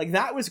 Like,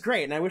 that was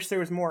great, and I wish there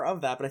was more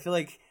of that. But I feel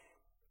like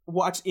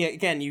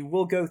again, you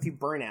will go through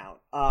burnout,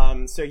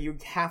 so you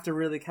have to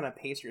really kind of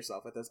pace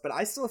yourself with this. But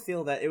I still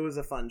feel that it was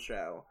a fun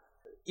show.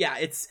 Yeah,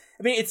 it's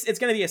going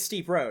to be a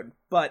steep road,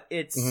 but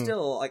it's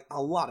still like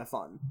a lot of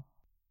fun.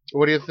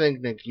 What do you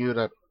think, Nick?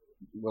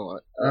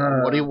 What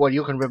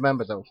you can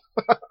remember though?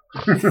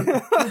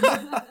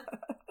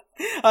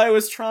 I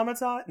was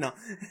traumatized. No.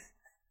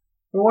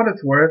 For what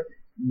it's worth,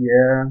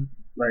 yeah.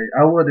 Like,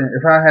 I wouldn't,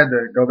 if I had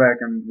to go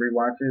back and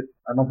rewatch it,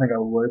 I don't think I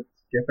would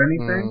skip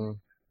anything.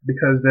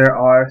 Because there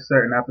are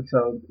certain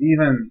episodes,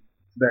 even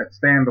that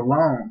stand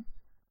alone,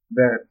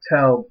 that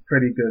tell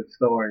pretty good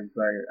stories.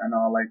 Like, I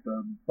know I like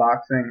the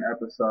boxing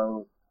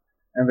episode,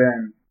 and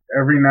then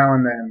every now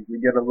and then we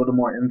get a little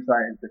more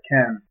insight into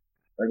Ken.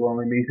 Like when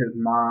we meet his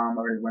mom,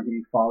 or when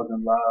he falls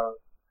in love.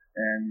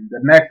 And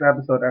the next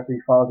episode after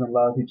he falls in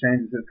love, he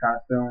changes his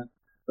costume.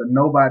 But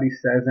nobody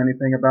says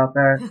anything about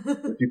that.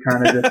 But you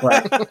kind of just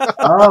like,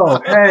 oh,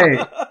 hey,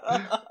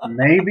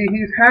 maybe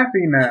he's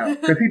happy now.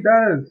 Because he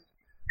does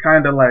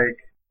kind of like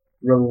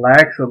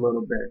relax a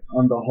little bit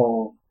on the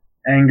whole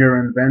anger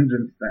and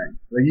vengeance thing.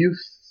 Like, you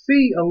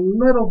see a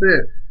little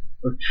bit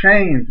of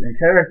change in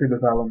character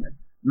development.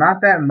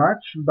 Not that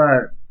much,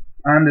 but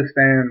I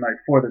understand, like,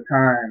 for the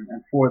time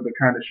and for the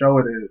kind of show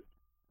it is.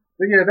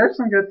 But yeah, there's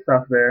some good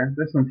stuff there.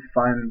 There's some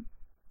fun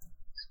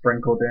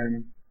sprinkled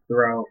in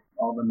throughout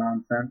all the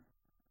nonsense.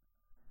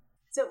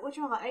 So,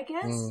 I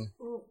guess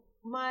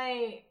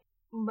my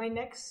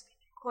next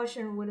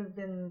question would have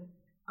been,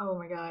 oh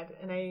my god,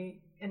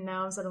 and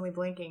now I'm suddenly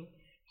blinking.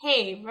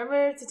 Hey,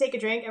 remember to take a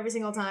drink every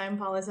single time,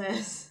 Paula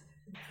says.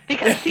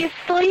 Because she's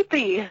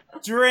sleepy.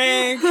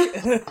 Drink.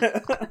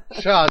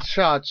 Shot.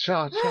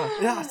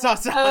 Yeah,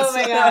 shots. Oh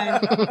my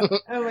god.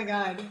 Oh my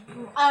god.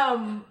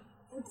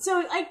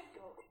 So like,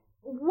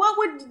 what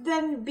would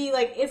then be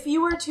like if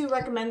you were to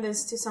recommend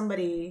this to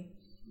somebody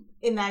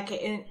in that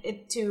case,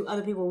 to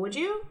other people? Would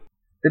you?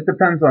 It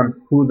depends on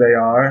who they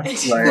are.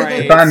 Like,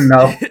 Right. if I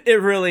know,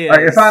 It really is.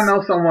 like, if I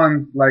know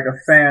someone's like a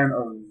fan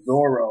of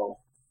Zorro,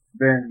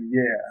 then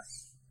yeah.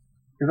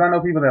 Because I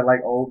know people that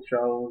like old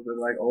shows, that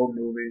like old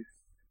movies.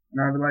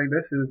 And I'd be like,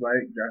 this is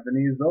like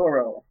Japanese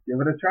Zorro. Give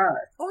it a try.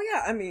 Oh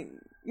yeah, I mean,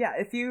 yeah.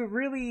 If you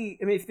really,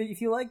 I mean,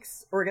 if you like,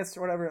 or I guess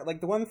whatever,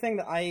 like the one thing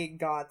that I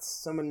got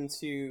someone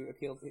to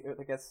appeal to,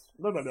 I guess,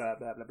 blah blah blah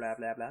blah blah blah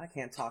blah blah. I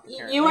can't talk.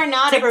 Apparently. You are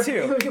not Take a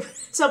two.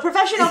 So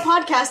professional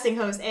podcasting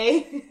host,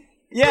 eh?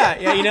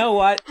 Yeah. You know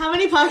what? How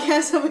many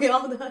podcasts have we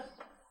all done?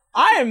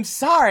 I am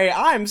sorry.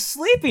 I'm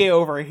sleepy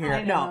over here.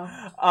 I know.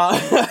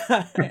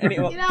 No.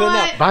 Anyway, You know but no.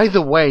 what? By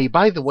the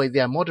way, they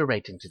are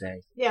moderating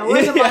today. Yeah,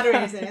 we're the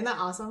moderators. Isn't that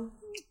awesome?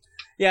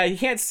 Yeah, you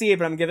can't see it,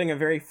 but I'm giving a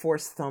very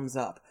forced thumbs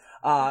up.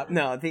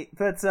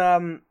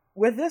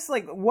 With this,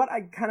 like, what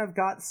I kind of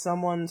got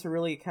someone to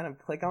really kind of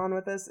click on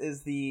with this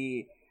is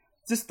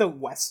just the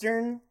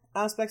Western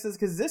aspects,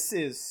 because this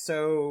is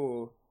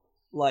so,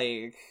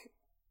 like,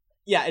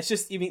 yeah, it's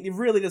just, you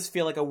really just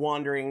feel like a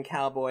wandering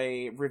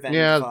cowboy revenge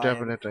vibe.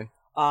 Definitely.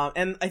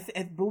 And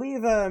I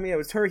believe, it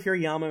was Toru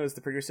Hirayama was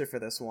the producer for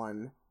this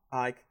one.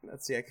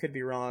 Let's see, I could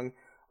be wrong.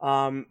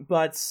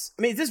 But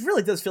I mean, this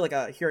really does feel like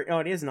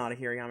it is not a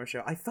Hirayama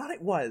show. I thought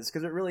it was,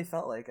 because it really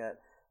felt like it.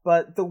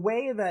 But the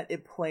way that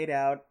it played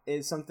out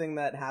is something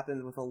that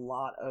happened with a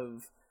lot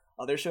of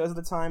other shows at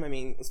the time. I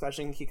mean,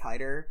 especially in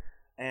Kikaider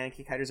and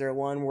Kikaider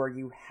 01, where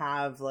you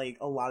have like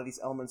a lot of these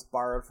elements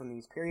borrowed from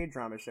these period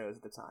drama shows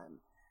at the time.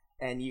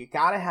 And you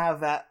gotta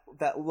have that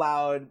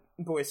loud,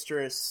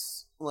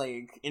 boisterous,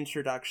 like,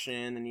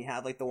 introduction, and you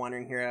have, like, the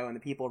wandering hero and the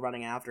people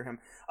running after him.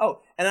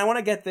 Oh, and I want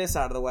to get this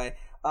out of the way.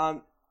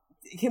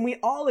 Can we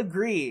all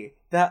agree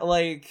that,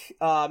 like,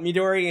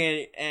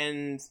 Midori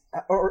and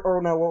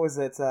or no, what was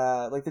it?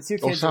 Like, the two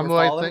kids that would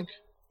Osamu, follow I him?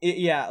 think.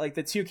 Yeah, like,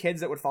 the two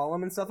kids that would follow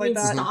him and stuff You like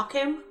mean that. stalk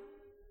him?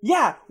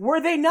 Yeah, were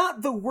they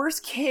not the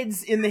worst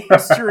kids in the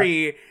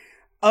history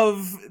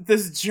of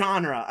this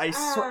genre? I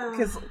swear,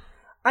 because...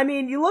 I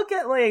mean, you look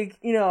at, like,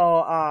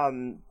 what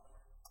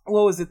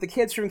was it? The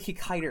kids from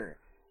Kikaider.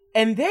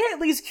 And they at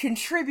least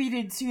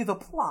contributed to the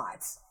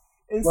plot.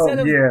 Instead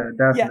of, yeah,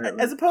 definitely.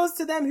 Yeah, as opposed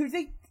to them who,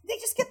 they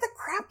just get the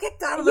crap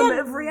kicked out of them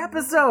every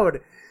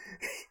episode.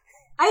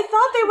 I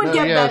thought they would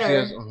get better.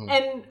 Yes, mm-hmm.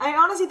 And I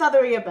honestly thought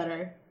they would get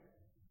better.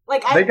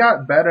 Like, They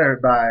got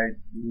better by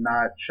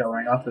not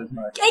showing up as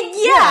much.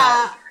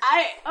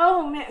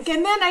 Oh man.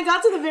 And then I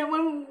got to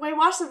when we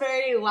watched the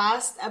very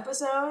last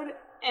episode,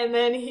 and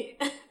then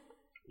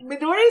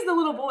Midori's the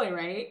little boy,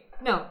 right?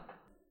 No.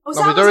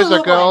 Midori's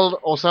a girl,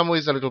 Osamu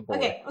is a little boy.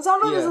 Okay,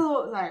 Osamu is a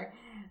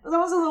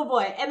little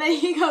boy. And then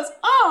he goes,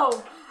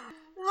 oh,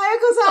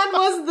 Hayako-san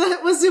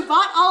was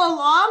Zubat all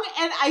along,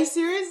 and I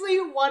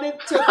seriously wanted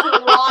to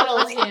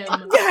throttle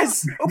him.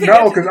 Yes! Okay.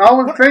 No, because I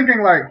was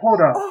thinking, like, hold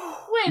up.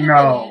 Wait a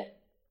minute.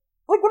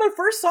 Like, when I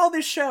first saw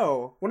this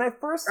show,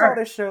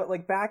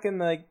 like, back in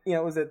the,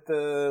 was it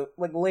the,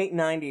 like, late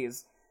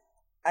 90s,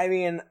 I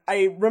mean,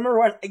 I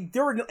remember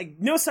there were like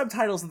no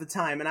subtitles at the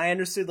time, and I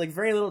understood like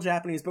very little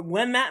Japanese. But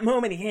when that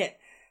moment hit,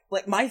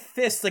 like my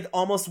fist like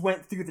almost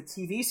went through the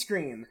TV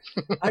screen.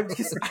 I'm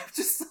just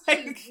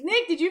like,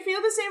 Nick, did you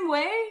feel the same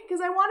way? Because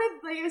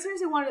I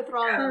seriously wanted to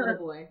throttle that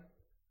little boy.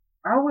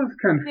 I was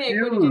confused.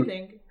 Nick, what did you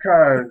think?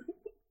 Because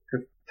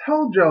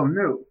Tojo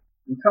knew,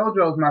 and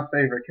Tojo's my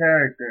favorite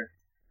character,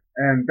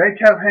 and they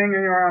kept hanging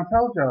around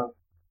Tojo.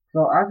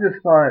 So I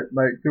just thought,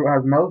 like, through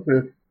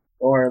osmosis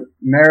or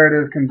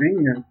narrative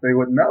convenience, they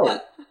would know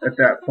at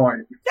that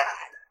point.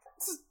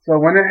 So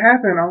when it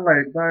happened, I'm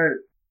like,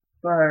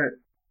 but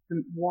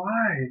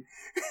why?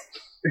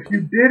 If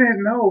you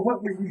didn't know,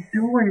 what were you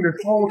doing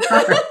this whole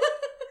time?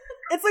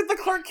 It's like the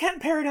Clark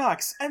Kent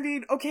paradox. I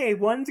mean, okay,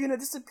 one's gonna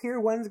disappear,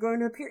 one's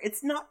going to appear.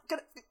 It's not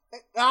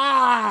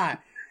gonna...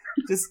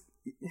 Just...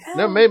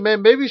 No,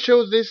 maybe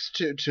show this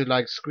to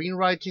like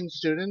screenwriting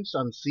students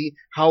and see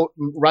how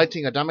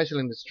writing a damsel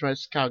in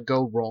distress can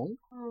go wrong.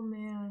 Oh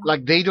man!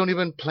 Like they don't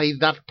even play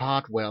that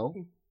part well.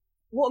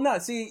 Well, no.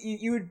 See,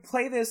 you would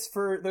play this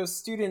for those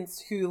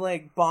students who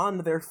like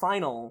bond their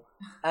final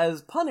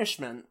as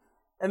punishment,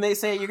 and they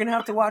say you're gonna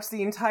have to watch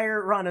the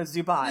entire run of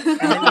Zubat, and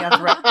then you have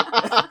to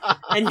write,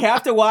 and you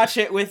have to watch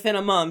it within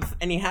a month,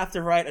 and you have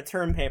to write a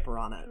term paper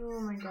on it. Oh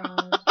my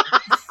god!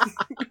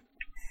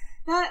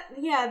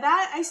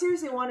 That I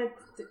seriously wanted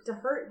to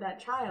hurt that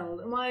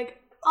child. I'm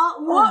like,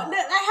 what? I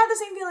had the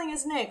same feeling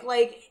as Nick.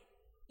 Like,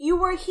 you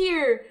were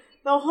here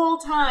the whole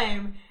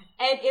time,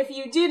 and if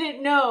you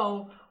didn't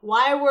know,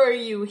 why were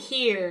you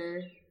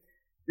here?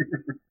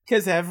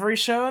 Because every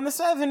show in the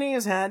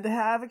 70s had to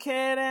have a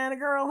kid and a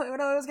girl who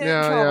would always get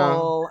in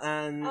trouble,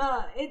 and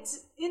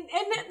that's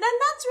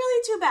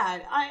really too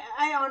bad.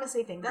 I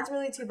honestly think that's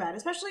really too bad,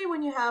 especially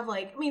when you have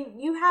like, I mean,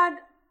 you had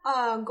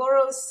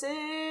Goro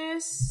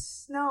Sis.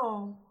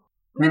 No.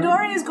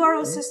 Midori is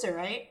Goro's sister,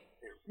 right?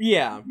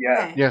 Yeah.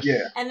 Yeah. Okay. Yes.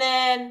 Yeah. And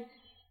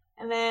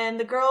then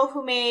the girl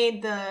who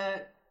made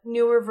the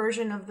newer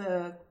version of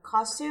the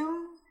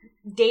costume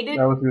dated.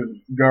 That was his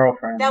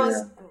girlfriend.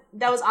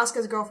 That was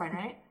Asuka's girlfriend,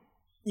 right?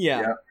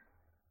 Yeah.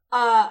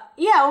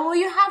 Yeah. Well,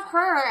 you have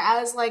her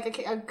as like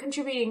a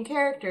contributing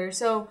character.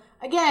 So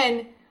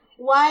again,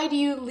 why do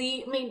you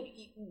leave? I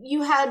mean,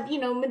 you had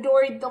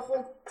Midori the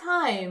whole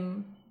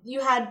time.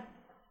 You had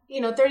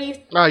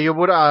 30. No, you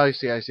would. I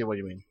see what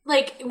you mean.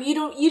 Like you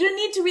don't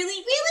need to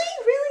really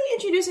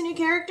introduce a new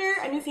character,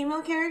 a new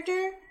female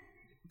character.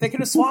 They could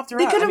have swapped her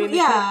They out. could have,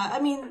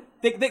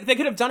 They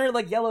could have done her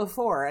like Yellow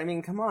 4. I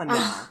mean, come on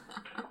now.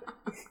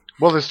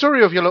 Well, the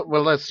story of Yellow.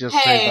 Well, let's just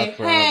say that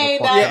for the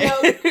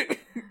podcast.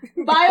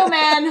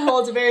 Bioman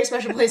holds a very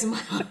special place in my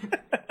heart.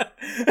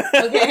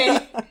 Okay,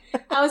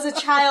 I was a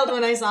child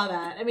when I saw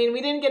that. I mean,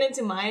 we didn't get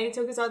into my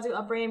Tokusatsu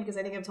upbringing because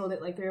I think I've told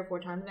it like 3 or 4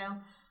 times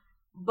now.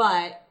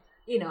 But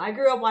I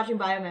grew up watching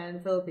Bioman in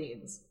the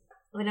Philippines.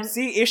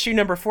 See issue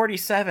number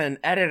 47,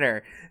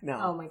 editor. No.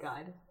 Oh my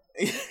god.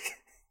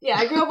 Yeah,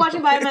 I grew up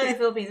watching Bioman in the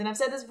Philippines, and I've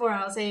said this before,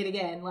 and I'll say it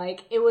again.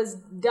 Like, it was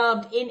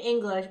dubbed in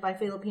English by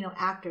Filipino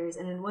actors,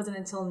 and it wasn't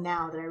until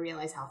now that I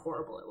realized how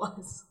horrible it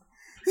was.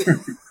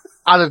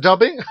 The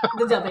dubbing?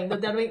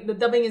 The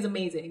dubbing is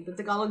amazing. The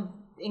Tagalog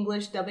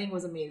English dubbing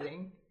was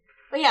amazing.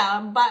 But yeah,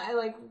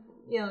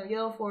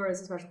 Yellow 4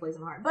 is a special place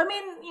in my heart. But I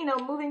mean,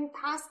 moving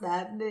past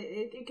that,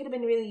 it could have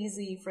been really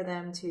easy for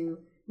them to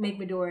make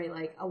Midori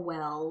like a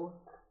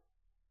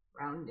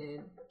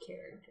well-rounded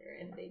character,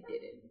 and they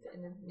didn't,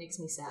 and it makes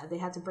me sad. They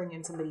had to bring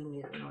in somebody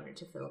new in order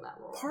to fill that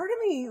role. Part of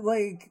me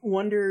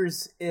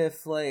wonders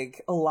if a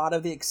lot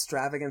of the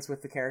extravagance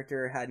with the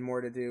character had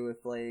more to do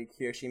with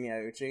Hiroshi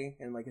Miyauchi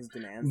and his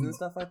demands and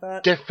stuff like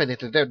that.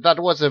 Definitely, that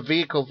was a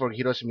vehicle for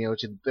Hiroshi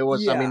Miyauchi. There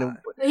was, Yeah. I mean,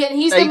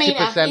 He's the main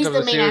 80% of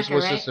the series actor,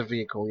 was right? just a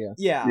vehicle. Yeah.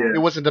 Yeah. Yeah. It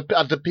was at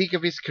the peak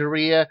of his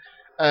career.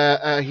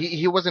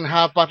 He wasn't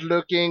half bad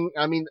looking.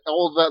 I mean,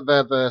 all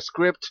the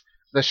script,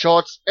 the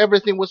shots,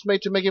 everything was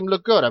made to make him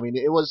look good. I mean,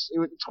 it's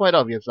quite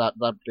obvious that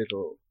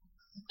little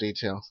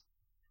detail.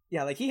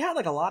 Yeah, he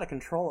had a lot of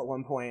control at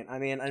one point. I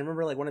mean, I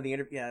remember one of the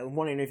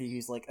one interview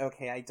he's like,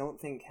 "Okay, I don't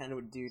think Ken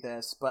would do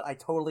this, but I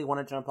totally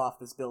want to jump off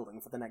this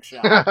building for the next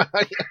shot."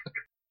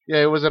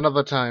 Yeah, it was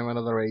another time,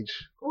 another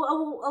age.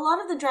 Well, a lot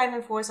of the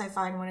driving force I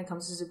find when it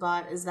comes to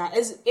Zubat is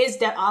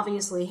that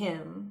obviously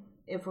him.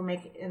 If we're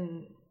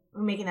making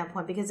that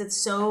point, because it's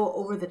so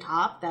over the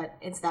top that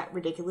it's that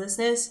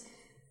ridiculousness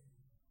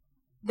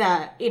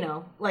that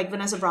like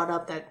Vanessa brought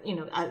up, that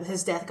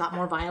his death got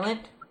more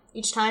violent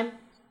each time.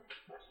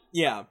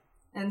 Yeah.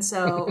 And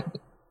so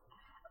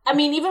I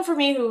mean, even for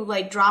me who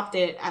dropped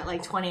it at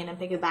 20 and then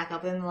picked it back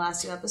up in the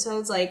last 2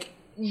 episodes, that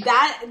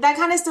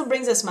kind of still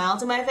brings a smile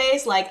to my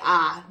face.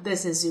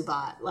 This is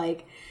Zubat.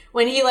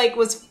 When he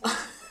was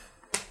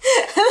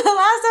the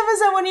last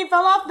episode when he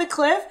fell off the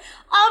cliff,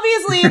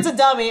 obviously it's a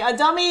dummy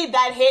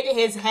that hit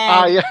his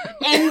head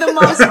in the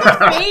most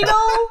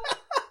fatal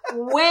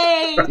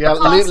way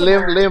possible.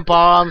 Limp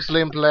arms,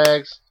 limp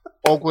legs,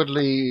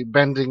 awkwardly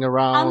bending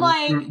around. I'm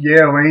like,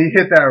 yeah, when he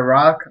hit that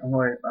rock, I'm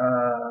like,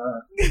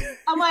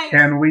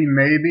 can we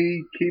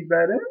maybe keep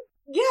that in?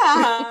 Yeah.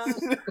 I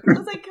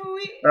was like, can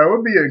we? That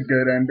would be a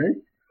good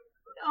ending.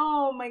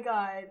 Oh my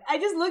god! I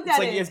just looked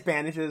at it. He has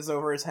bandages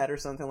over his head or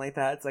something like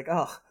that. It's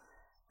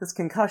this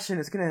concussion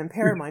is going to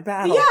impair my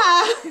battle.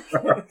 Yeah.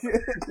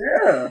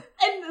 Yeah.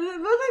 And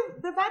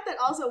the fact that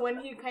also when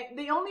I think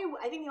the only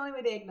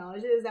way they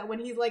acknowledge it is that when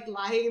he's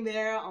lying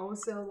there,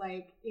 also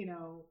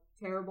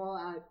terrible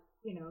at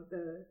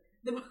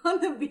the on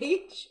the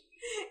beach,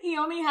 he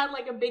only had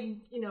a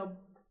big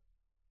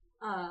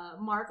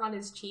mark on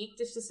his cheek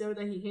just to show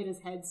that he hit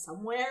his head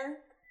somewhere.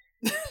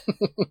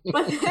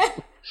 But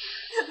then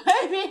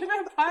my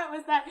favorite part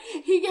was that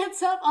he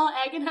gets up all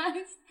agonized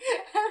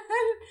and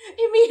then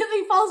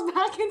immediately falls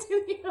back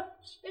into the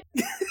ocean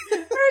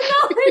for no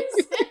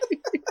reason.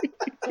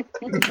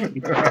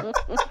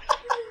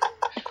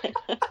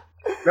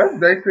 That's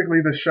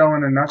basically the show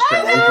in a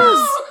nutshell.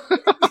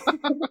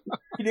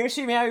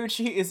 Hiroshi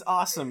Miyauchi is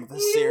awesome.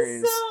 This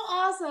series. He's so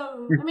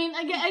awesome. I mean,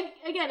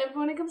 again,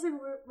 when it comes to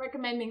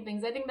recommending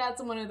things, I think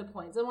that's one of the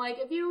points. I'm like,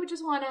 if you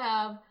just want to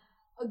have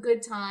a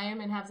good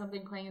time and have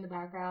something playing in the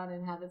background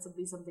and have it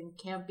be something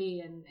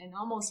campy and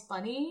almost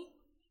funny,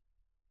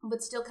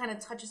 but still kind of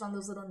touches on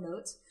those little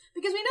notes,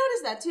 because we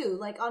noticed that too.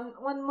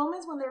 On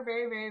moments when they're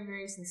very, very,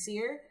 very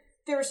sincere,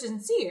 they were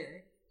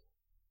sincere.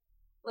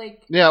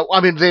 Yeah, I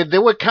mean they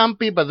were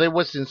campy, but they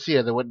were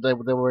sincere. They weren't They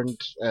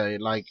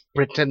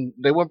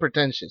weren't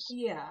pretentious.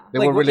 Yeah, they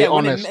were really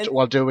honest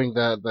while doing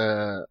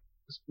the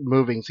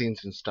moving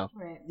scenes and stuff.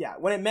 Right. Yeah,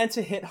 when it meant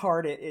to hit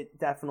hard, it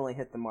definitely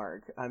hit the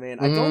mark. I mean,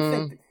 I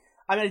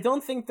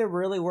don't think there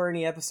really were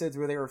any episodes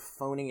where they were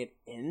phoning it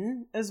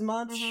in as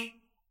much. Mm-hmm.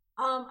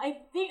 I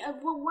think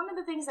one of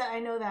the things that I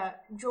know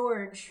that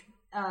George,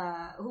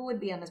 who would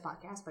be on this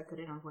podcast but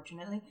couldn't,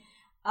 unfortunately,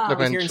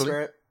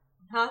 eventually,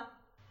 huh?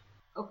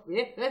 Oh,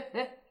 yeah.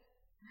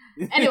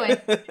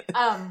 Anyway,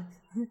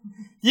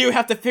 You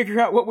have to figure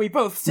out what we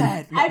both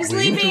said. I'm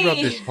We interrupt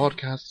sleepy. this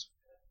podcast.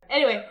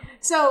 Anyway,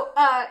 so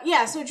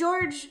so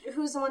George,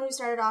 who's the one who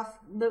started off,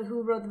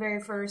 who wrote the very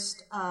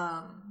first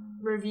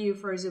review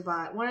for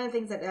Zubat. One of the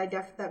things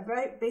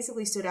that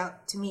basically stood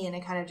out to me, and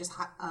it kind of just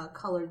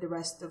colored the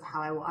rest of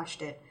how I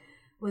watched it,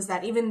 was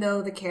that even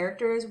though the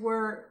characters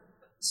were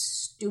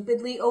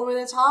stupidly over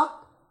the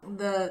top,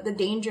 the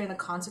danger and the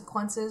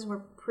consequences were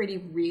pretty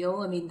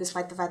real. I mean,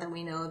 despite the fact that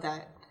we know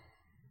that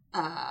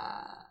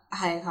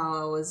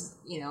Hayakawa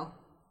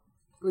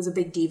was a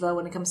big diva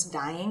when it comes to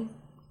dying,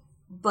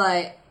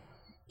 but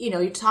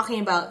you're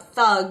talking about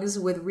thugs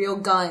with real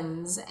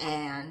guns,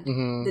 and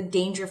the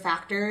danger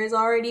factor is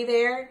already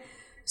there.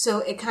 So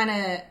it kind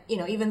of,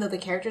 even though the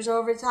characters are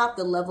over the top,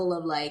 the level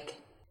of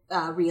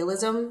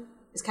realism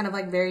is kind of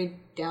very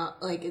down.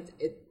 At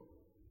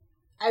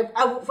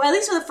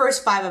least for the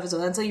first 5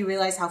 episodes, until you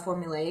realize how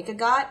formulaic it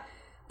got.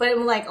 But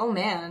I'm like, oh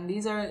man,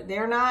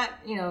 they're not,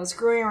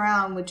 screwing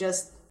around with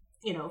just,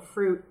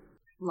 fruit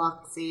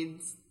lock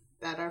seeds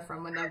that are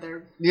from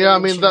another. Yeah, I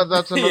mean dimension.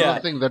 that's another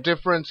thing. The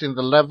difference in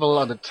the level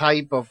and the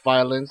type of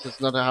violence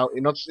is not how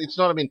it's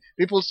not. I mean,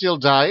 people still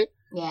die,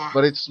 Yeah.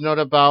 but it's not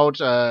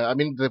about. I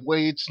mean, the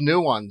way it's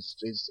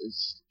nuanced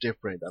is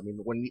different. I mean,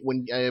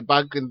 when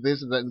back in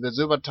the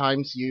Zubat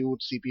times, you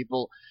would see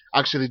people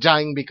actually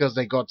dying because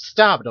they got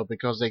stabbed or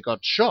because they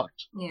got shot.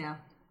 Yeah.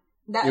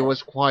 It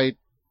was quite.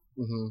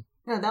 No,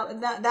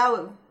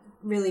 that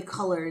really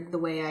colored the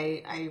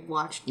way I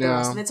watched the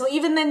rest of it. So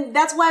even then,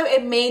 that's why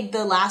it made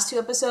the last 2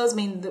 episodes. I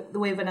mean, the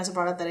way Vanessa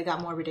brought up that it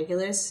got more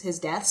ridiculous, his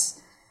deaths.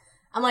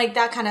 I'm like,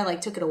 that kind of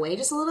took it away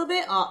just a little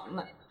bit.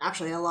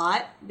 Actually, a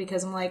lot,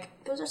 because I'm like,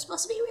 those are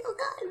supposed to be real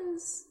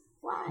guns.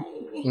 Why?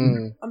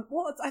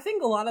 Well, I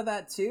think a lot of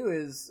that too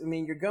is, I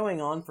mean, you're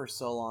going on for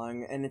so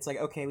long, and it's like,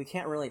 okay, we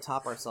can't really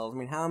top ourselves. I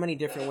mean, how many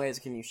different ways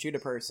can you shoot a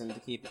person to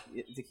keep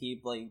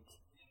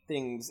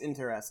things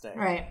interesting?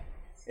 Right.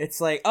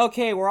 It's like,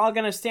 okay, we're all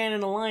gonna stand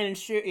in a line and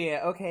shoot you.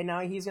 Okay, now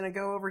he's gonna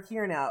go over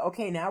here now.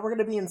 Okay, now we're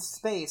gonna be in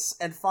space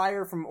and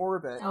fire from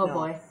orbit. Oh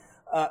boy.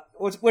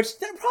 Which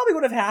that probably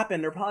would have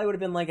happened. There probably would have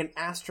been an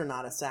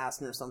astronaut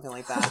assassin or something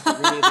like that. If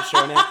we needed to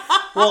show him.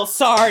 Well,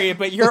 sorry,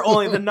 but you're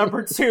only the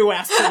number 2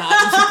 astronaut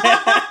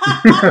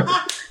in Japan.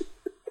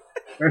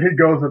 And he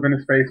goes up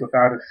into space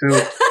without a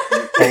suit.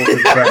 And holds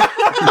his breath.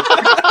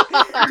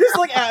 Just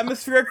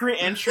atmospheric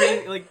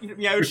re-entry.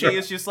 Yoshi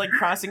is just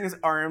crossing his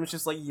arms,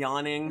 just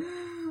yawning,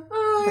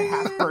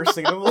 half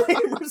bursting of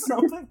flame or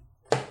something.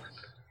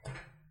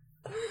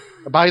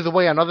 By the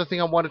way, another thing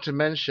I wanted to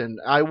mention,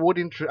 I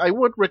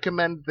would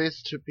recommend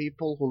this to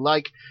people who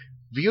like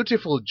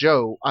Beautiful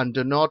Joe and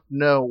do not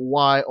know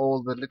why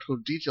all the little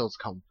details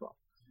come from.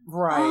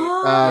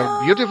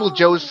 Right. Beautiful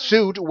Joe's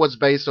suit was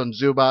based on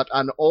Zubat,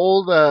 and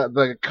all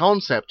the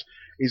concept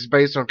is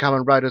based on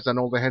Kamen Riders and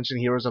all the Henshin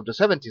heroes of the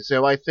 70s.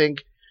 So I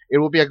think it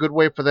would be a good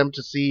way for them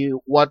to see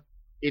what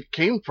it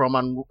came from,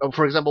 and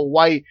for example,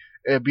 why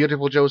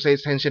Beautiful Joe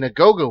says Henshin a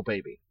go-go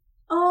baby.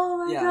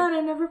 Oh my god,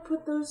 I never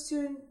put those two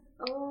in.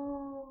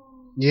 Oh.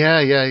 Yeah.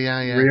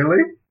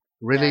 Really?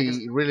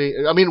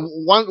 Really. I mean,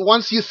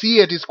 once you see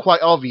it, it's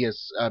quite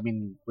obvious. I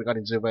mean,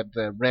 regarding Zubat,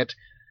 the red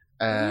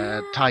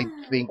tight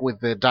thing with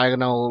the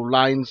diagonal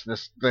lines,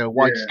 the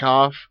white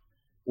scarf,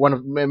 one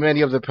of many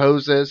of the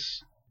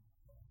poses.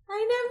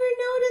 I never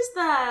noticed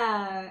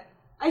that.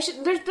 I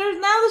should. There's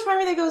part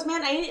of me that goes,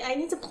 man, I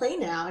need to play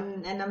now,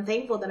 and I'm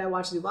thankful that I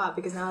watched Zubat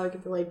because now I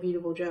can play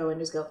Beautiful Joe and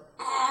just go.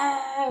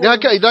 Oh. Yeah,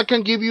 that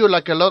can give you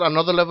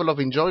another level of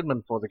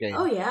enjoyment for the game.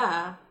 Oh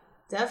yeah,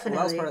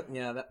 definitely. Well,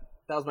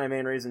 that was my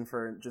main reason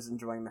for just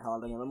enjoying the hell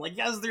out of it. I'm like,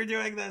 yes, they're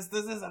doing this.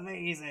 This is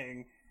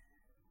amazing.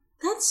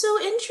 That's so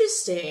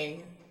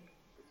interesting.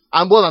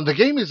 And the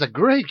game is a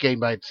great game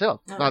by itself.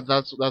 Oh.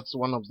 That's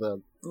one of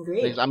the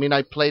things. I mean,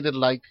 I played it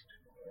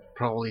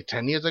probably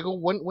 10 years ago.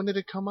 When did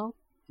it come out?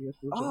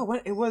 Oh,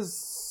 when it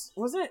was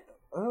it?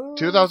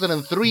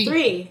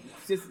 2003.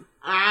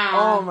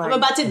 Oh my! I'm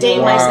about to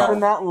date myself. It's been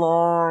that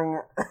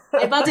long.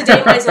 I'm about to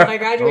date myself. I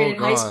graduated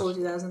high school in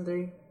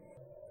 2003.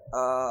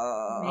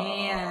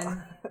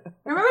 Man,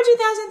 remember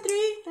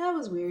 2003? That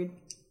was weird.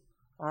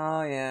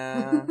 Oh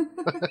yeah.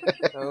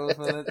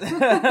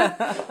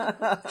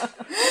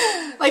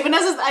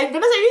 Vanessa, are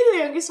you the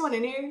youngest one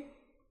in here?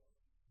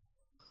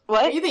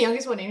 What? Are you the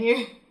youngest one in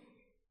here?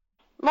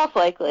 Most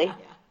likely. Yeah.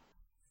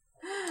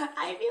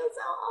 I feel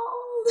so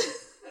old.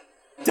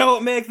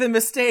 Don't make the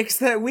mistakes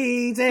that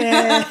we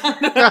did.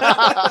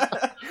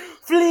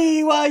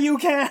 Flee while you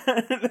can.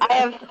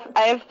 I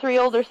have 3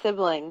 older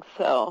siblings,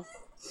 so.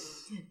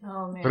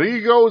 Oh man.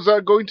 3 ghosts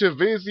are going to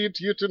visit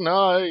you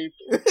tonight.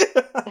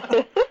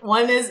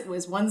 One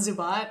was one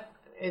Zubat,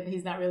 and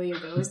he's not really a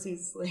ghost.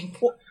 He's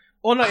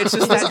Well, no, it's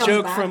just that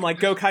joke from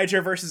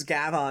Gokaiger versus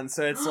Gavon.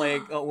 So it's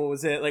what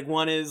was it?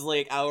 One is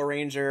Owl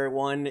Ranger,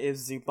 one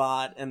is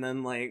Zubat, and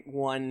then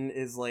one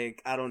is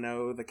I don't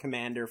know, the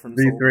commander from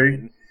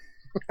V3.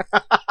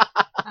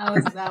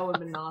 That would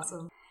have been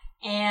awesome.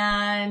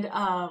 And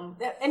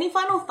any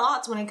final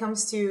thoughts when it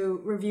comes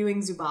to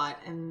reviewing Zubat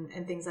and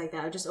things like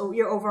that? Just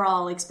your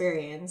overall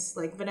experience,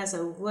 like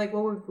Vanessa, like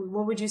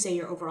what would you say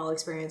your overall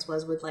experience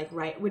was with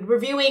with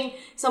reviewing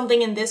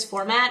something in this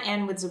format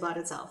and with Zubat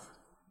itself?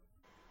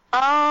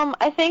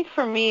 I think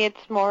for me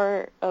it's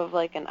more of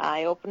like an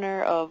eye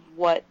opener of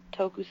what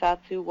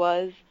tokusatsu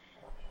was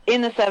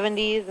in the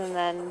 70s, and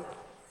then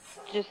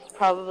just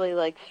probably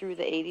like through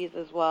the 80s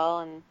as well,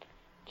 and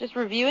just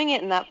reviewing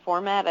it in that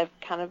format. I've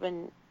kind of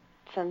been,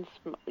 since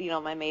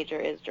my major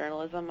is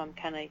journalism, I'm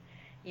kind of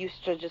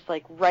used to just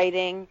like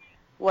writing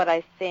what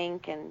I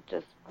think and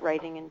just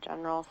writing in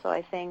general. So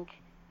I think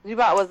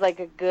Zubat was like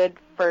a good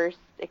first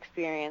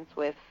experience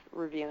with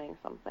reviewing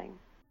something.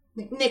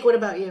 Nick, what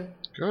about you?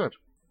 Good.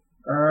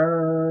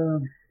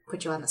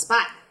 Put you on the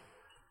spot.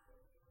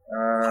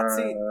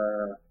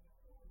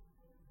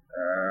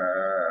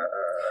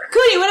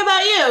 Cootie, what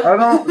about you? I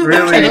don't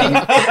really.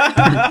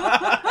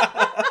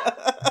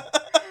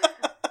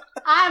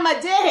 I'm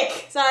a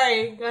dick.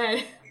 Sorry, go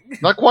ahead.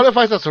 That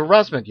qualifies as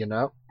harassment, you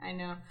know. I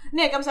know.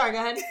 Nick, I'm sorry, go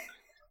ahead.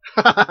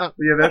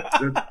 Yeah, that's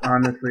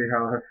honestly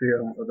how I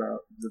feel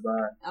about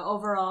Zubat.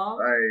 Overall?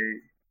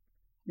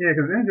 Yeah,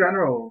 because in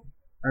general,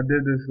 I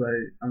did this,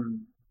 like,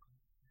 I'm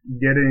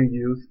getting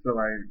used to,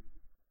 like,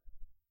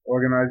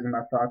 organizing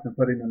my thoughts and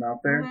putting them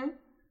out there. Mm-hmm.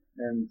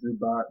 And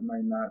Zubat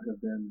might not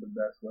have been the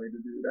best way to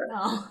do that.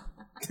 No.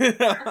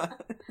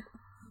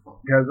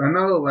 Because I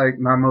know, like,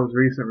 my most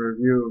recent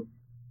review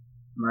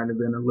might have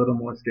been a little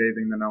more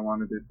scathing than I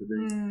wanted it to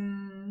be.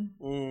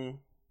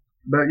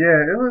 But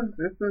yeah,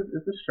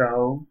 it's a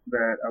show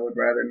that I would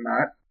rather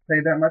not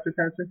pay that much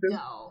attention to.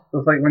 No. So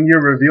it's like when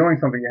you're reviewing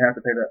something, you have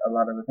to pay a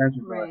lot of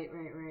attention to it.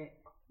 Right.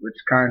 Which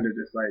kind of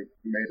just like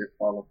made it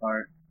fall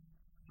apart.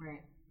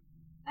 Right.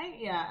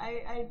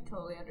 I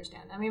totally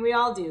understand. I mean, we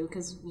all do,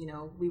 because,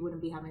 we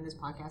wouldn't be having this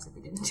podcast if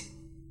we didn't.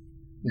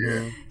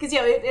 Yeah. Because,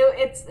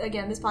 it's,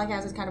 again, this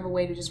podcast is kind of a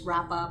way to just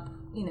wrap up,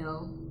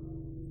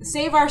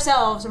 save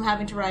ourselves from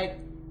having to write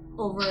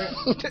over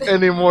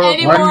any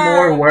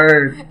more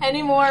word,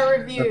 any more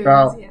reviews.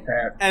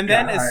 And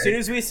then as soon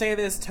as we say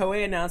this,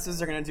 Toei announces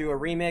they're going to do a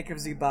remake of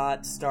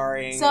Zubat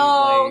starring.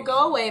 So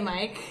go away,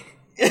 Mike.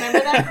 Remember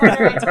that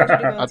corner I told you to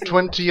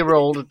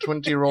go to? A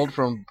 20-year-old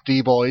from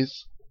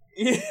D-Boys.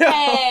 Yeah.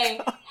 Hey,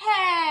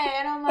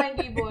 I don't mind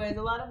D-Boys.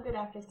 A lot of good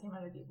actors came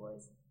out of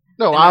D-Boys.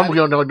 No,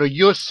 no.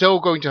 You're so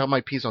going to have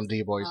my piece on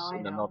D-Boys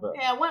in another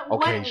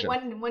occasion.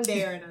 One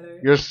day or another.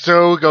 You're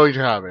so going to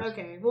have it.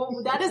 Okay,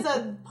 well, that is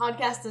a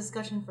podcast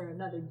discussion for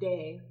another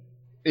day.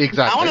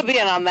 Exactly. I want to be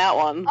in on that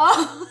one.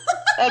 Oh.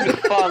 That'd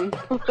be fun.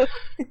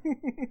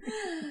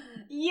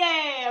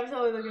 Yay! I'm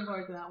totally looking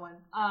forward to that one.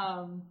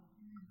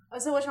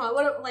 So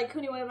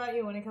Kuni, what about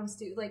you when it comes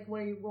to, like,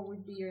 what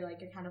would be your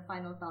kind of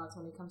final thoughts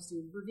when it comes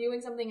to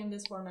reviewing something in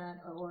this format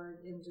or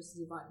in just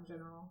Zubat in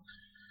general?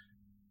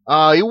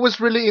 It was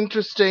really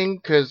interesting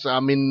because,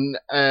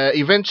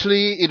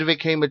 eventually it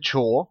became a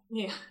chore.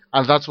 Yeah.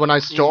 And that's when I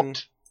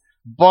stopped.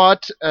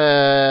 But,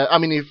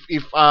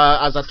 if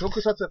as a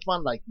tokusatsu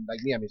fan like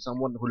me,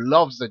 someone who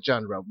loves the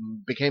genre,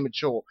 became a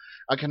chore,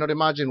 I cannot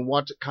imagine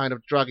what kind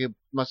of drag it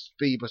must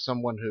be for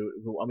someone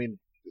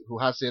who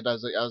has it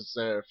as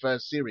a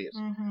first series.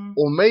 Mm-hmm.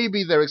 Or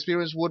maybe their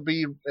experience would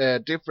be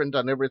different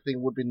and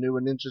everything would be new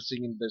and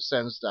interesting in the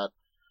sense that,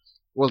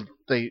 well,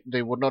 they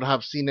would not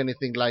have seen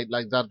anything like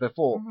that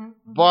before.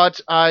 Mm-hmm.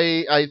 But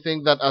I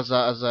think that as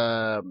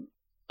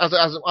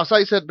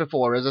I said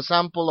before, as a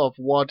sample of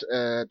what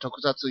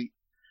tokusatsu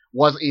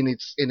was in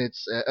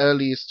its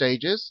early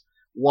stages,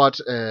 all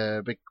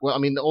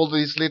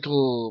these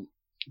little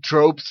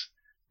tropes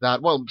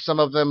that, well, some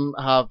of them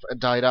have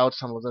died out,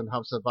 some of them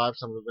have survived,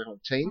 some of them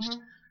have changed.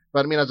 Mm-hmm.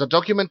 But as a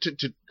document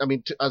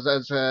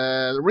as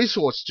a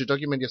resource to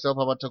document yourself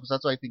about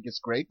tokusatsu, I think it's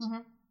great.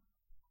 Mm-hmm.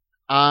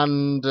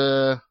 And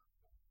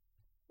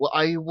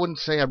I wouldn't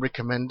say I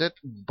recommend it,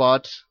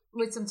 but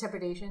with some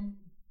trepidation.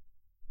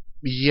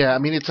 Yeah,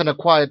 it's an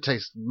acquired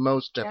taste,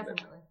 most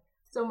definitely.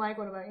 So, Mike,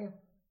 what about you?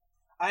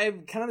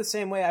 I'm kind of the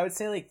same way. I would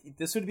say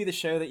this would be the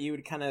show that you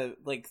would kind of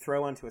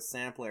throw onto a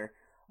sampler.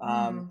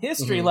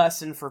 History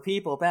lesson for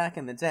people back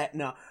in the day.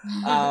 No,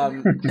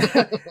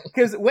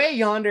 because way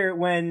yonder,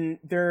 when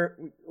there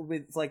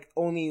with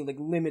only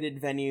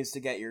limited venues to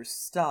get your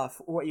stuff,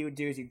 what you would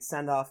do is you'd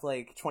send off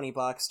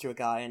 $20 to a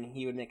guy, and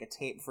he would make a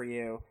tape for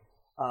you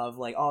of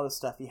all the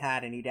stuff he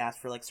had, and he'd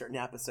ask for certain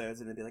episodes,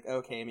 and it'd be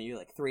okay, maybe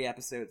 3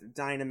 episodes of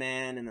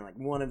Dynaman, and then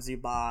 1 of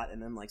Zubat,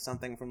 and then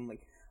something from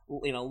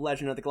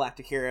Legend of the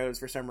Galactic Heroes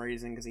for some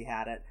reason because he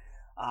had it.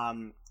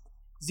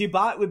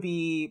 Zubat would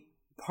be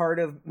part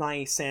of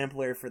my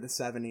sampler for the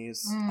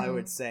 70s, I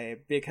would say,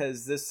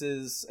 because this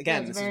is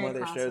one of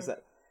those shows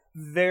that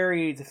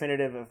very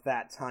definitive of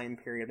that time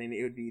period.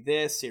 It would be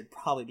this, it'd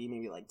probably be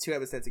maybe 2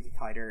 episodes of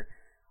Gekider,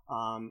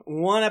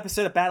 1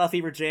 episode of Battle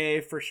Fever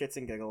J for shits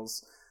and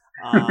giggles,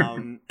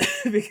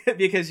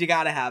 because you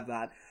gotta have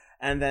that.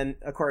 And then,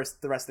 of course,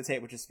 the rest of the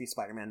tape would just be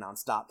Spider-Man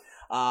nonstop.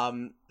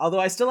 Although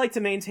I still like to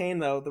maintain,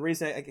 though, the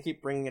reason I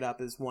keep bringing it up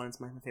is, 1, it's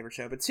my favorite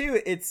show, but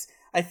 2,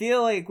 I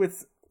feel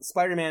with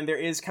Spider-Man, there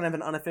is kind of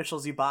an unofficial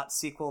Zubat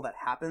sequel that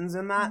happens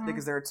in that,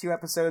 because there are 2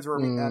 episodes where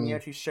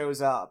Miyoshi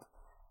shows up,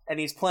 and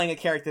he's playing a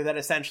character that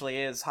essentially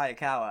is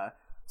Hayakawa.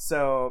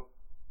 So,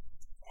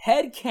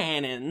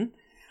 headcanon,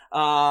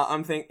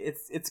 I'm thinking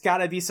it's got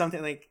to be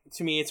something like,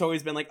 to me, it's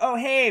always been like, oh,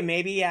 hey,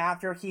 maybe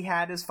after he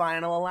had his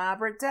final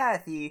elaborate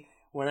death, he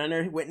went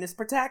under witness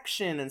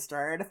protection and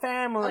started a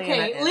family.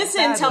 Okay,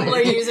 listen,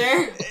 Tumblr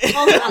user.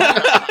 Hold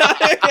on.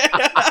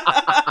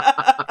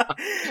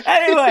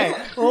 Anyway,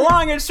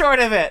 long and short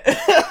of it.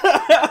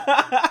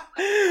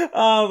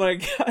 Oh my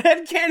god,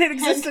 headcanon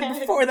existed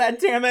before that,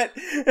 damn it.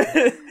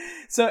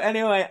 So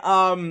anyway,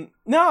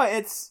 no,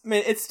 it's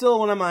still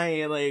one of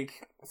my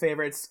like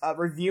favorites.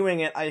 Reviewing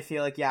it, I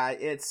feel like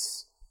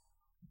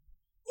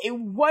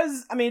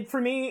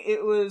for me,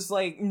 it was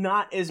like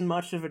not as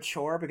much of a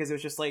chore because it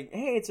was just like,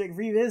 hey, it's like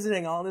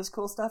revisiting all this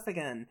cool stuff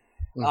again.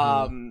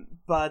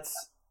 But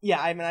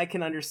yeah, I mean, I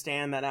can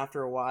understand that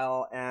after a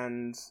while,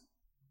 and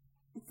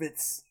if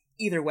it's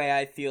either way,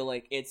 I feel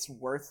like it's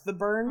worth the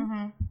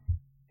burn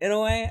in a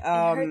way. It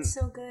hurts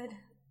so good.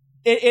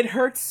 It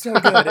hurts so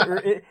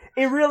good.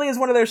 It really is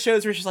one of those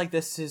shows where it's just like,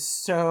 this is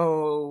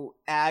so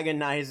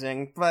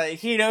agonizing, but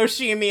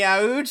Hiroshi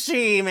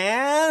Miyauchi,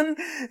 man.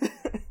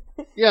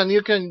 Yeah, and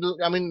you can,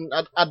 I mean,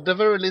 at the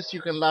very least,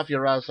 you can laugh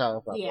your ass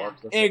out. Yeah,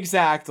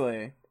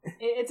 exactly.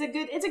 It's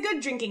a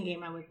good drinking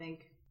game, I would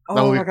think.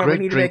 That would be a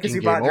great drinking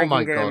game. Oh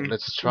my god,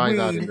 let's try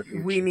that in the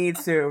future. We need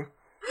to.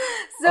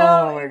 So,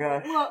 oh my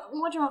god. Well,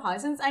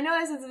 whatchamacallit, since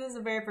this is the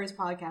very first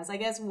podcast, I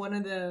guess one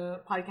of the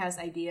podcast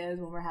ideas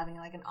when we're having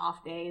like an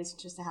off day is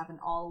just to have an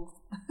all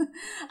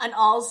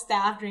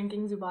staff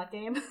drinking Zubat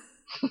game.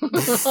 How fun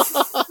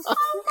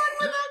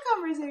would that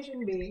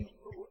conversation be?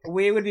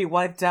 We would be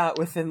wiped out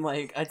within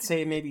like, I'd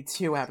say maybe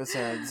 2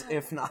 episodes,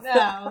 if not.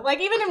 No,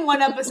 like even in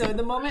 1 episode,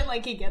 the moment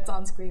like he gets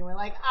on screen, we're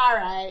like, all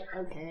right,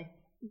 okay.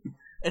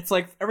 It's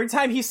like every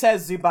time he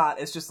says Zubat,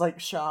 it's just like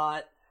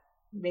shot.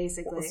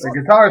 Basically.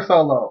 The guitar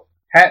solo,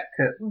 hat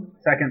tip,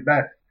 second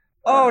best.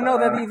 Oh no,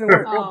 that'd be even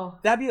worse. Oh.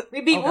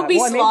 We'd be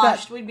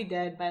sloshed. We'd be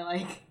dead by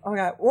like. Oh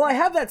god. Well, I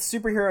have that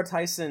Superhero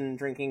Tyson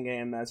drinking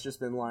game that's just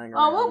been lying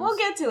around. Oh, we'll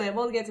get to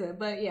it.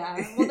 But yeah,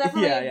 we'll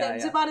definitely.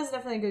 Zubat is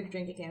definitely a good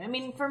drinking game. I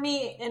mean, for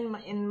me,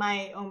 in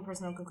my own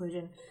personal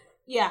conclusion,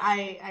 yeah,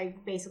 I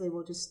basically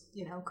will just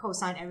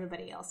co-sign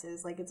everybody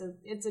else's. Like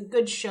it's a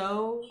good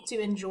show to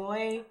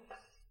enjoy.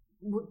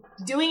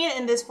 Doing it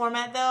in this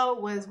format though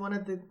was one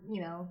of the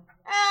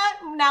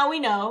now we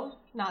know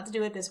not to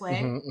do it this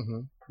way.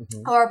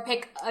 Or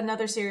pick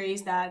another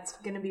series that's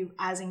going to be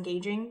as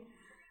engaging.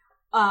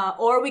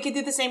 Or we could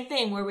do the same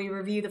thing where we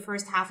review the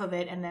first half of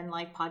it and then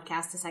like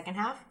podcast the second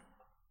half.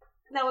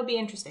 That would be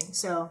interesting.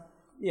 So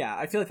yeah,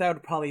 I feel like that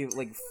would probably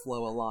like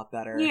flow a lot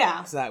better.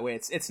 Yeah. So that way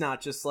it's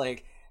not just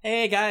like,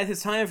 hey guys,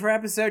 it's time for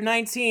episode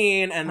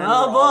 19 and then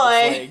all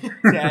just, like,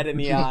 dead in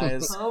the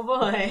eyes. Oh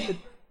boy.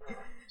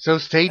 So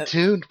stay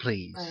tuned,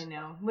 please. I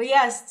know. But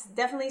yes,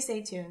 definitely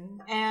stay tuned.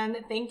 And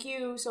thank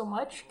you so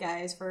much,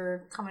 guys,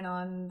 for coming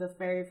on the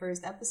very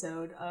first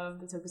episode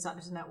of the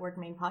Tokusatsu Network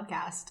main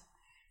podcast.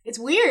 It's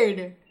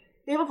weird.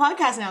 We have a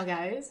podcast now,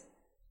 guys.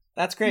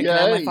 That's great. Can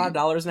I have my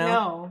 $5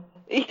 now?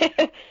 No.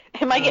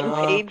 Am I getting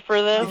paid for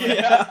this?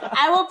 Yeah.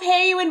 I will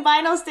pay you in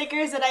vinyl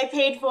stickers that I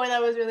paid for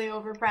that was really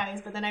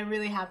overpriced, but then I'm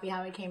really happy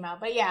how it came out.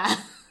 But yeah.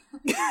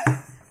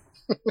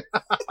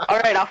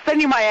 Alright, I'll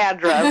send you my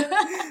address.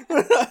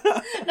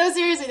 No,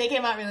 seriously, they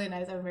came out really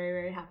nice. I'm very,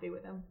 very happy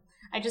with them.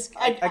 I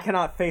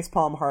cannot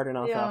facepalm hard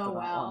enough after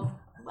that one.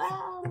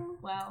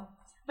 Wow.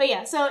 But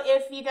yeah, so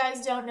if you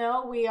guys don't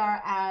know, we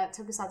are at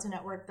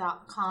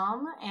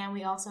tokusatsunetwork.com, and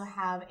we also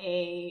have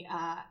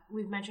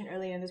we've mentioned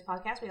earlier in this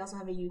podcast, we also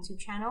have a YouTube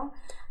channel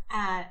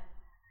at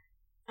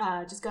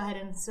just go ahead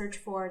and search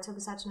for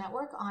Tokusatsu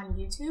Network on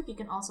YouTube. You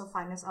can also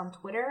find us on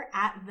Twitter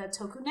at the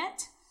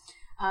Tokunet.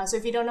 So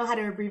if you don't know how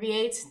to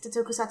abbreviate the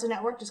Tokusatsu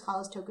Network, just call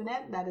us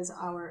Tokunet. That is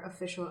our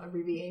official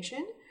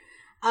abbreviation.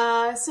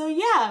 So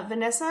yeah,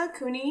 Vanessa,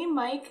 Kuni,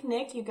 Mike,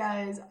 Nick, you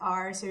guys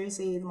are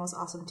seriously the most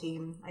awesome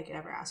team I could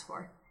ever ask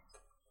for.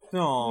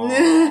 Aww.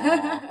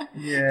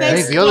 Yeah.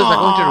 Hey, the others are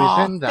going to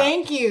resent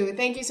that.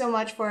 Thank you so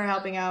much for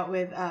helping out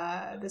with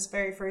this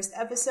very first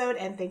episode,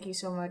 and thank you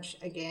so much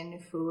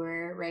again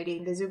for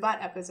writing the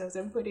Zubat episodes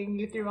and putting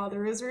you through all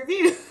those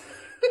reviews.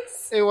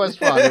 It was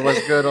fun. It was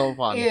good old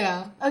fun.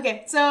 Yeah.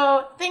 Okay,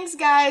 so thanks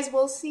guys.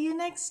 We'll see you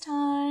next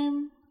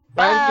time.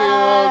 Thank you.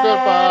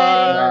 Goodbye.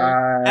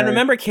 Bye. And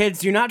remember, kids,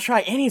 do not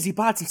try any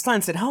Zubats and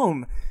stunts at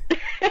home.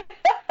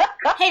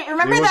 Hey,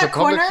 remember It was that a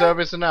public corner?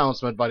 service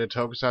announcement by the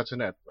Tokusatsu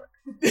Network.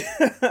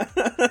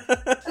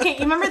 Okay, you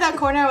remember that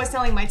corner I was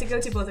telling Mike to go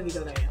to? Both of you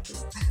go there now,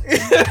 please.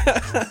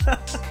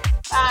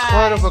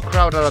 Quite of a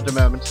crowd out at the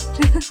moment.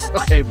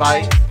 Okay,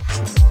 bye.